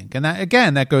way, I think. And that,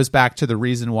 again, that goes back to the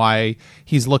reason why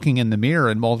he's looking in the mirror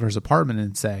in Mulder's apartment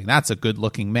and saying, that's a good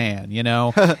looking man.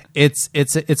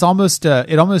 It's almost,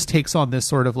 it almost takes on this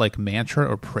sort of like mantra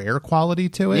or prayer quality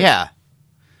to it. Yeah.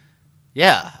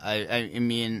 Yeah. I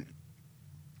mean,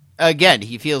 again,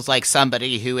 he feels like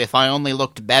somebody who, if I only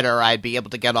looked better, I'd be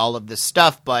able to get all of this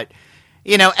stuff. But,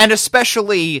 and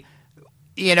especially,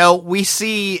 we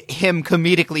see him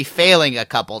comedically failing a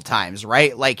couple times,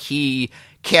 right? Like, he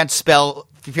can't spell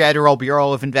Federal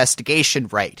Bureau of Investigation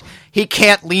right. He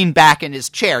can't lean back in his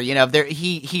chair.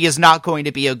 He is not going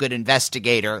to be a good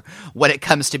investigator when it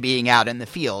comes to being out in the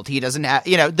field. He doesn't have,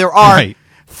 there are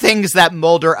things that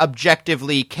Mulder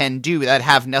objectively can do that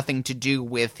have nothing to do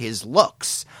with his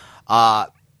looks, that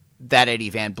Eddie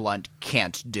Van Blunt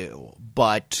can't do.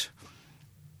 But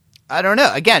I don't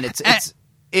know. Again,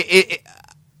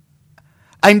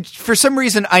 for some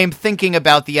reason, I am thinking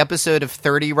about the episode of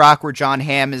 30 Rock where John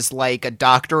Hamm is like a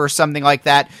doctor or something like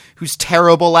that, who's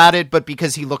terrible at it, but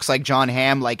because he looks like John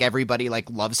Hamm, like everybody like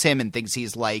loves him and thinks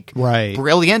he's like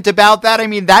brilliant about that. I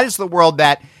mean, that is the world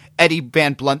that Eddie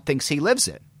Van Blunt thinks he lives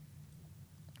in.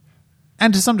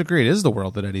 And to some degree, it is the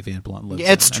world that Eddie Van Blunt lives in.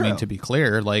 It's true. I mean, to be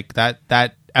clear, like that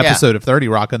episode of 30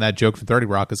 Rock and that joke from 30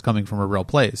 Rock is coming from a real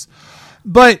place.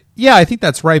 But yeah, I think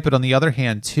that's right. But on the other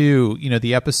hand, too,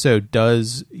 the episode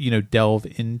does, delve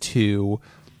into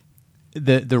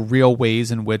the real ways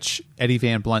in which Eddie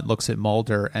Van Blunt looks at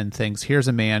Mulder and thinks, here's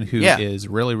a man who is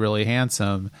really, really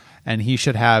handsome and he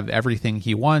should have everything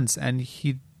he wants, and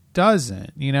he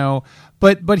doesn't,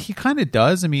 but he kind of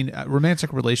does. I mean,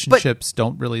 romantic relationships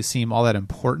don't really seem all that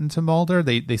important to Mulder.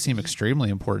 They seem extremely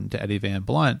important to Eddie Van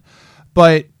Blunt.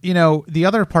 But, the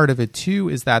other part of it, too,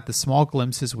 is that the small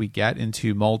glimpses we get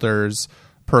into Mulder's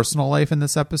personal life in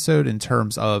this episode, in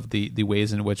terms of the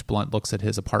ways in which Blunt looks at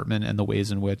his apartment and the ways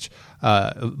in which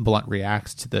Blunt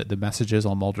reacts to the messages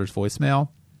on Mulder's voicemail,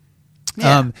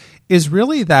 is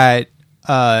really that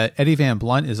Eddie Van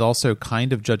Blunt is also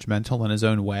kind of judgmental in his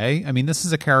own way. I mean, this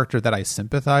is a character that I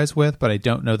sympathize with, but I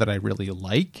don't know that I really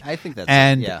like. I think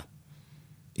that's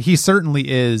he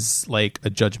certainly is like a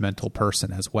judgmental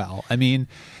person as well. I mean,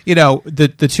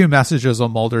 the two messages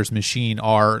on Mulder's machine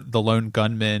are the lone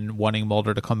gunman wanting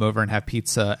Mulder to come over and have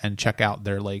pizza and check out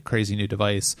their like crazy new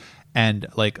device, and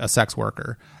like a sex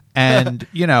worker. And,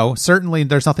 certainly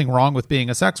there's nothing wrong with being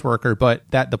a sex worker, but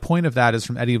that the point of that is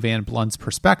from Eddie Van Blunt's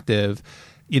perspective.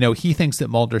 He thinks that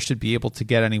Mulder should be able to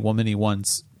get any woman he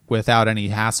wants without any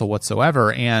hassle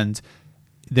whatsoever. And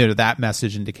that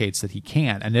message indicates that he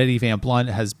can't. And Eddie Van Blunt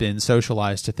has been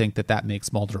socialized to think that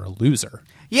makes Mulder a loser.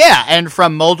 Yeah, and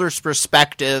from Mulder's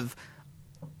perspective,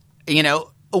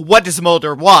 what does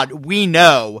Mulder want? We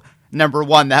know, number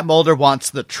one, that Mulder wants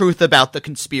the truth about the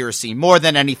conspiracy. More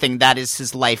than anything, that is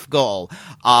his life goal.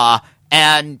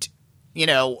 And,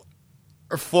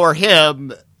 for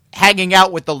him, hanging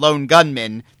out with the lone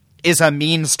gunman is a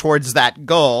means towards that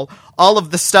goal. All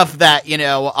of the stuff that,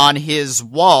 on his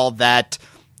wall that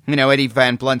Eddie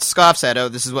Van Blunt scoffs at, oh,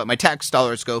 this is what my tax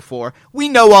dollars go for. We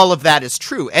know all of that is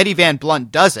true. Eddie Van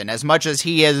Blunt doesn't. As much as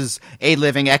he is a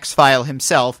living X-File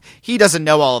himself, he doesn't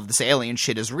know all of this alien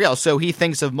shit is real, so he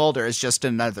thinks of Mulder as just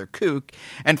another kook.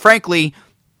 And frankly,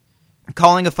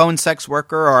 calling a phone sex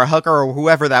worker or a hooker or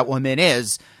whoever that woman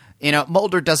is,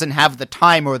 Mulder doesn't have the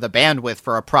time or the bandwidth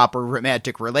for a proper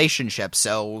romantic relationship,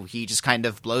 so he just kind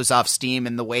of blows off steam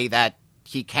in the way that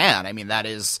he can. I mean, that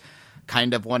is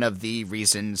kind of one of the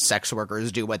reasons sex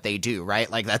workers do what they do, right?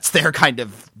 Like, that's their kind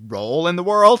of role in the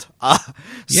world.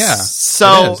 Yeah.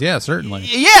 So, it is. Yeah, certainly.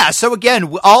 Yeah, so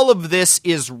again, all of this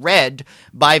is read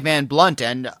by Van Blunt,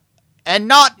 and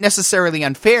not necessarily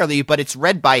unfairly, but it's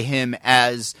read by him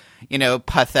as,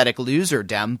 pathetic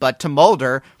loserdom. But to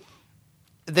Mulder,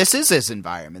 this is his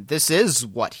environment. This is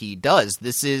what he does.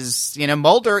 This is,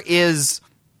 Mulder is...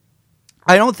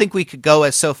 I don't think we could go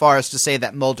so far as to say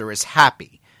that Mulder is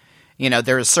happy.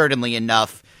 There is certainly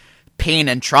enough pain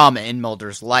and trauma in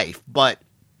Mulder's life, but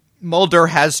Mulder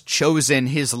has chosen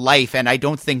his life, and I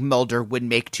don't think Mulder would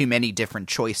make too many different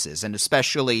choices. And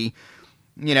especially,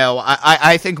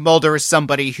 I think Mulder is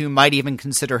somebody who might even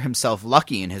consider himself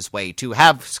lucky in his way to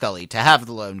have Scully, to have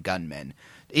the lone gunman,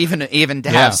 even to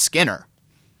have Skinner.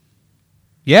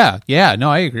 Yeah,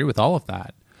 no, I agree with all of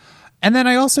that. And then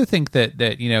I also think that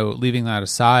leaving that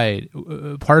aside,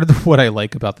 part of what I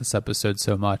like about this episode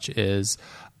so much is,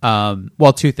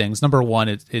 two things. Number one,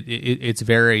 it's a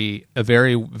very,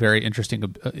 very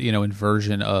interesting,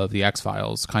 inversion of the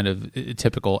X-Files kind of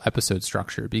typical episode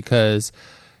structure, because,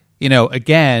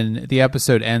 again, the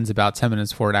episode ends about 10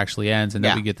 minutes before it actually ends, and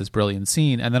then we get this brilliant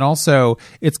scene. And then also,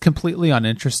 it's completely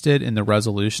uninterested in the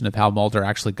resolution of how Mulder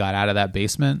actually got out of that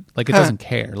basement. Like, it doesn't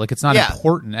care. Like, it's not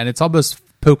important, and it's almost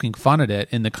poking fun at it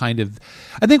in the kind of,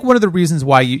 I think one of the reasons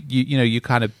why you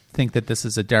kind of think that this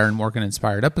is a Darren Morgan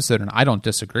inspired episode, and I don't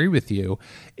disagree with you,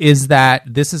 is that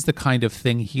this is the kind of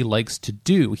thing he likes to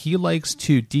do. He likes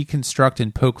to deconstruct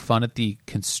and poke fun at the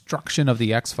construction of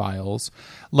the X-Files,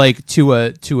 like to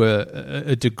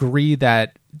a degree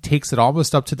that takes it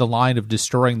almost up to the line of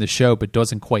destroying the show, but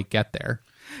doesn't quite get there.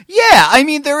 Yeah, I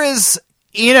mean, there is...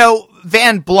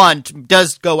 Van Blunt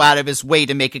does go out of his way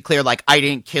to make it clear, like, I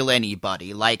didn't kill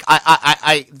anybody. Like,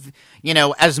 I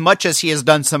as much as he has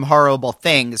done some horrible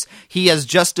things, he has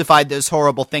justified those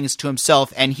horrible things to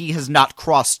himself, and he has not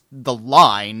crossed the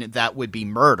line that would be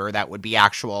murder, that would be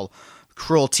actual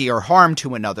cruelty or harm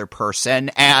to another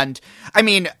person. And, I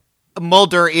mean...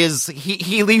 Mulder is,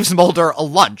 he leaves Mulder a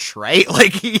lunch, right?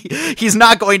 Like, he's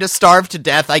not going to starve to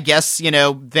death. I guess,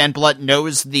 Van Blunt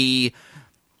knows the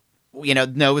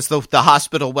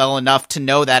hospital well enough to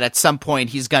know that at some point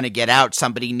he's going to get out.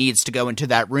 Somebody needs to go into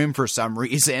that room for some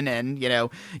reason. And,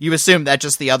 you assume that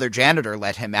just the other janitor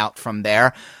let him out from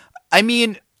there. I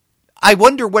mean, I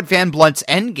wonder what Van Blunt's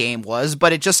endgame was,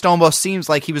 but it just almost seems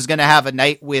like he was going to have a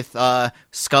night with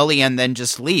Scully and then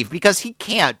just leave, because he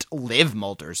can't live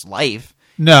Mulder's life.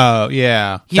 No,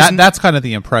 yeah. That's kind of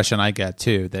the impression I get,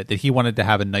 too, that he wanted to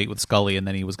have a night with Scully and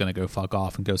then he was going to go fuck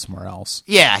off and go somewhere else.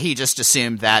 Yeah, he just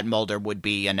assumed that Mulder would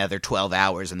be another 12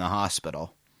 hours in the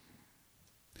hospital.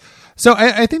 So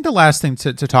I think the last thing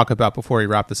to talk about before we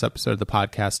wrap this episode of the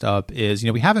podcast up is,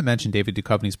 we haven't mentioned David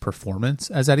Duchovny's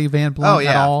performance as Eddie Van Blunt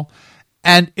at all.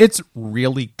 And it's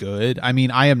really good. I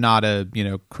mean, I am not a,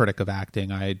 critic of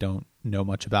acting. I don't know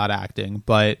much about acting,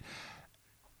 but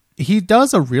he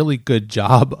does a really good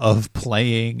job of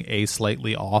playing a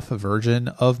slightly off version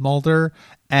of Mulder.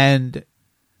 And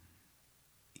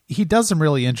he does some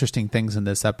really interesting things in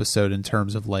this episode in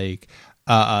terms of like,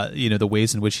 the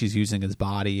ways in which he's using his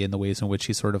body and the ways in which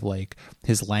he's sort of like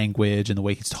his language and the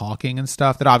way he's talking and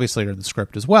stuff that obviously are in the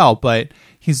script as well. But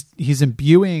he's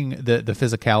imbuing the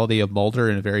physicality of Mulder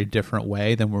in a very different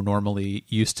way than we're normally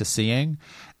used to seeing.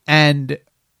 And,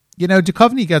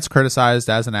 Duchovny gets criticized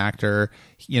as an actor.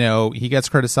 He gets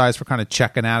criticized for kind of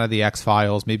checking out of the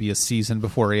X-Files maybe a season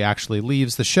before he actually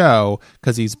leaves the show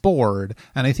because he's bored.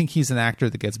 And I think he's an actor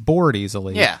that gets bored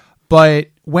easily. Yeah. But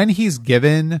when he's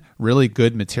given really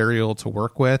good material to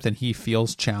work with and he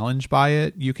feels challenged by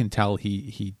it, you can tell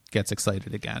he gets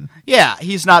excited again. Yeah,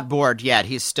 he's not bored yet.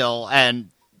 He's still, and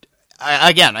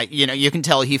you can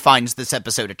tell he finds this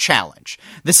episode a challenge.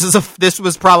 This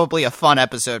was probably a fun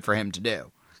episode for him to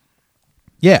do.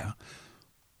 Yeah.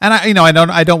 And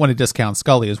I don't want to discount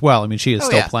Scully as well. I mean, she is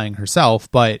still playing herself,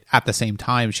 but at the same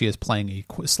time, she is playing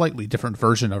a slightly different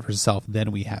version of herself than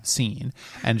we have seen,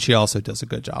 and she also does a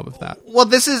good job of that. Well,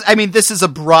 this is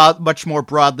a much more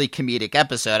broadly comedic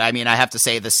episode. I mean, I have to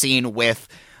say the scene where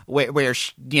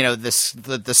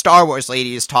the Star Wars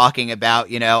lady is talking about,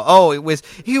 he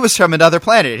was from another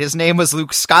planet. His name was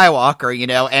Luke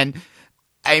Skywalker, and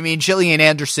I mean, Gillian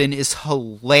Anderson is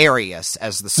hilarious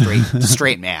as the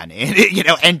straight man,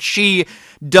 and she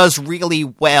does really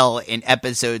well in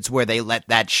episodes where they let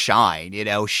that shine.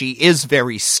 She is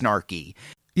very snarky.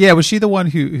 Yeah, was she the one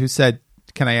who said,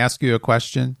 "Can I ask you a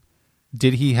question?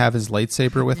 Did he have his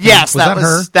lightsaber with him?" Yes, was that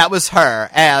her? That was her.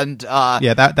 And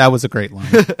yeah, that was a great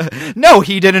line. No,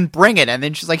 he didn't bring it. And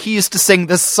then she's like, he used to sing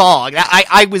this song.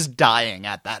 I was dying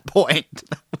at that point.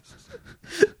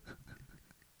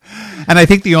 And I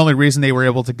think the only reason they were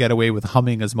able to get away with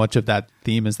humming as much of that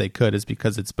theme as they could is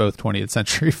because it's both 20th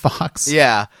Century Fox.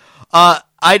 Yeah.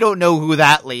 I don't know who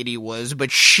that lady was,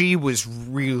 but she was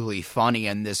really funny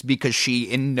in this because she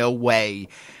in no way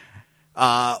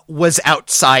was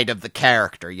outside of the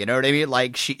character. You know what I mean?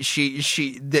 Like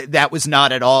that was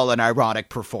not at all an ironic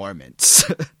performance.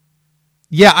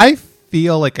 Yeah, I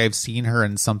feel like I've seen her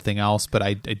in something else, but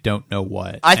I don't know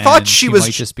what. I thought she was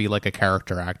might just be like a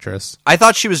character actress. I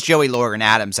thought she was Joey Lauren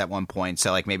Adams at one point,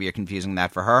 so like maybe you're confusing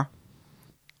that for her.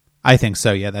 I think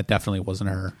so. Yeah, that definitely wasn't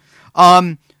her.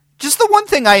 Just the one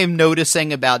thing I am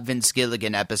noticing about Vince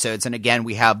Gilligan episodes, and again,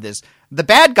 we have this, the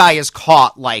bad guy is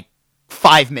caught like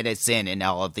 5 minutes in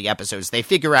all of the episodes. They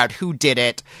figure out who did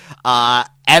it,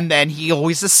 and then he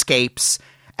always escapes.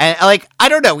 And like, I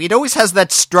don't know, it always has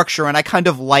that structure, and I kind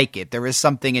of like it. There is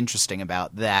something interesting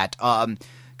about that,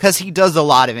 because he does a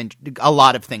lot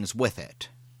of things with it.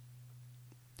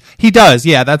 He does,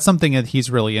 yeah. That's something that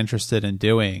he's really interested in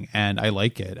doing, and I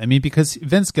like it. I mean, because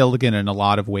Vince Gilligan, in a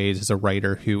lot of ways, is a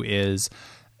writer who is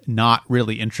not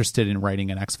really interested in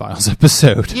writing an X-Files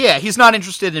episode. Yeah, he's not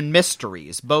interested in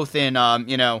mysteries, both in,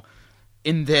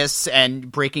 in this,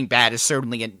 and Breaking Bad is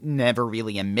certainly never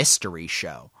really a mystery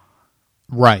show.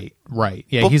 Right.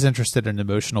 Yeah, he's interested in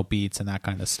emotional beats and that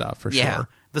kind of stuff, for sure.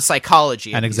 The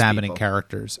psychology of and these examining people.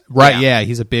 Characters. Right, yeah,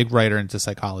 he's a big writer into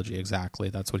psychology, exactly.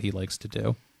 That's what he likes to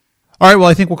do. All right, well,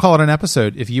 I think we'll call it an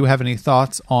episode. If you have any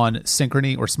thoughts on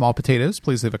Synchrony or Small Potatoes,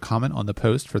 please leave a comment on the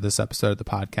post for this episode of the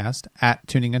podcast at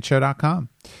tuninginshow.com.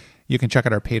 You can check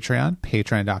out our Patreon,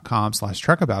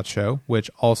 patreon.com/trekaboutshow,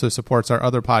 which also supports our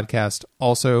other podcast,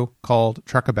 also called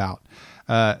Trek About.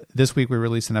 This week we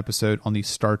released an episode on the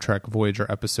Star Trek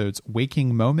Voyager episodes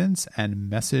Waking Moments and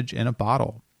Message in a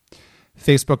Bottle.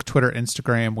 Facebook, Twitter,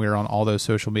 Instagram, we're on all those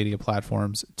social media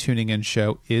platforms. Tuning In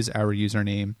Show is our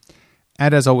username.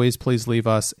 And as always, please leave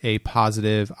us a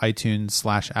positive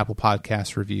iTunes/Apple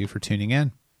Podcast review for tuning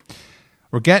in.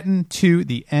 We're getting to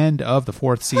the end of the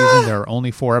 4th season. There are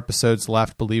only 4 episodes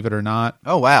left, believe it or not.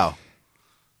 Oh, wow.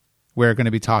 We're going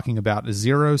to be talking about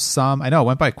Zero Sum. I know, it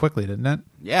went by quickly, didn't it?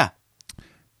 Yeah.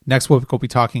 Next week, we'll be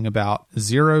talking about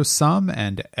Zero Sum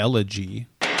and Elegy.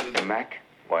 Mac,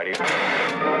 why do you...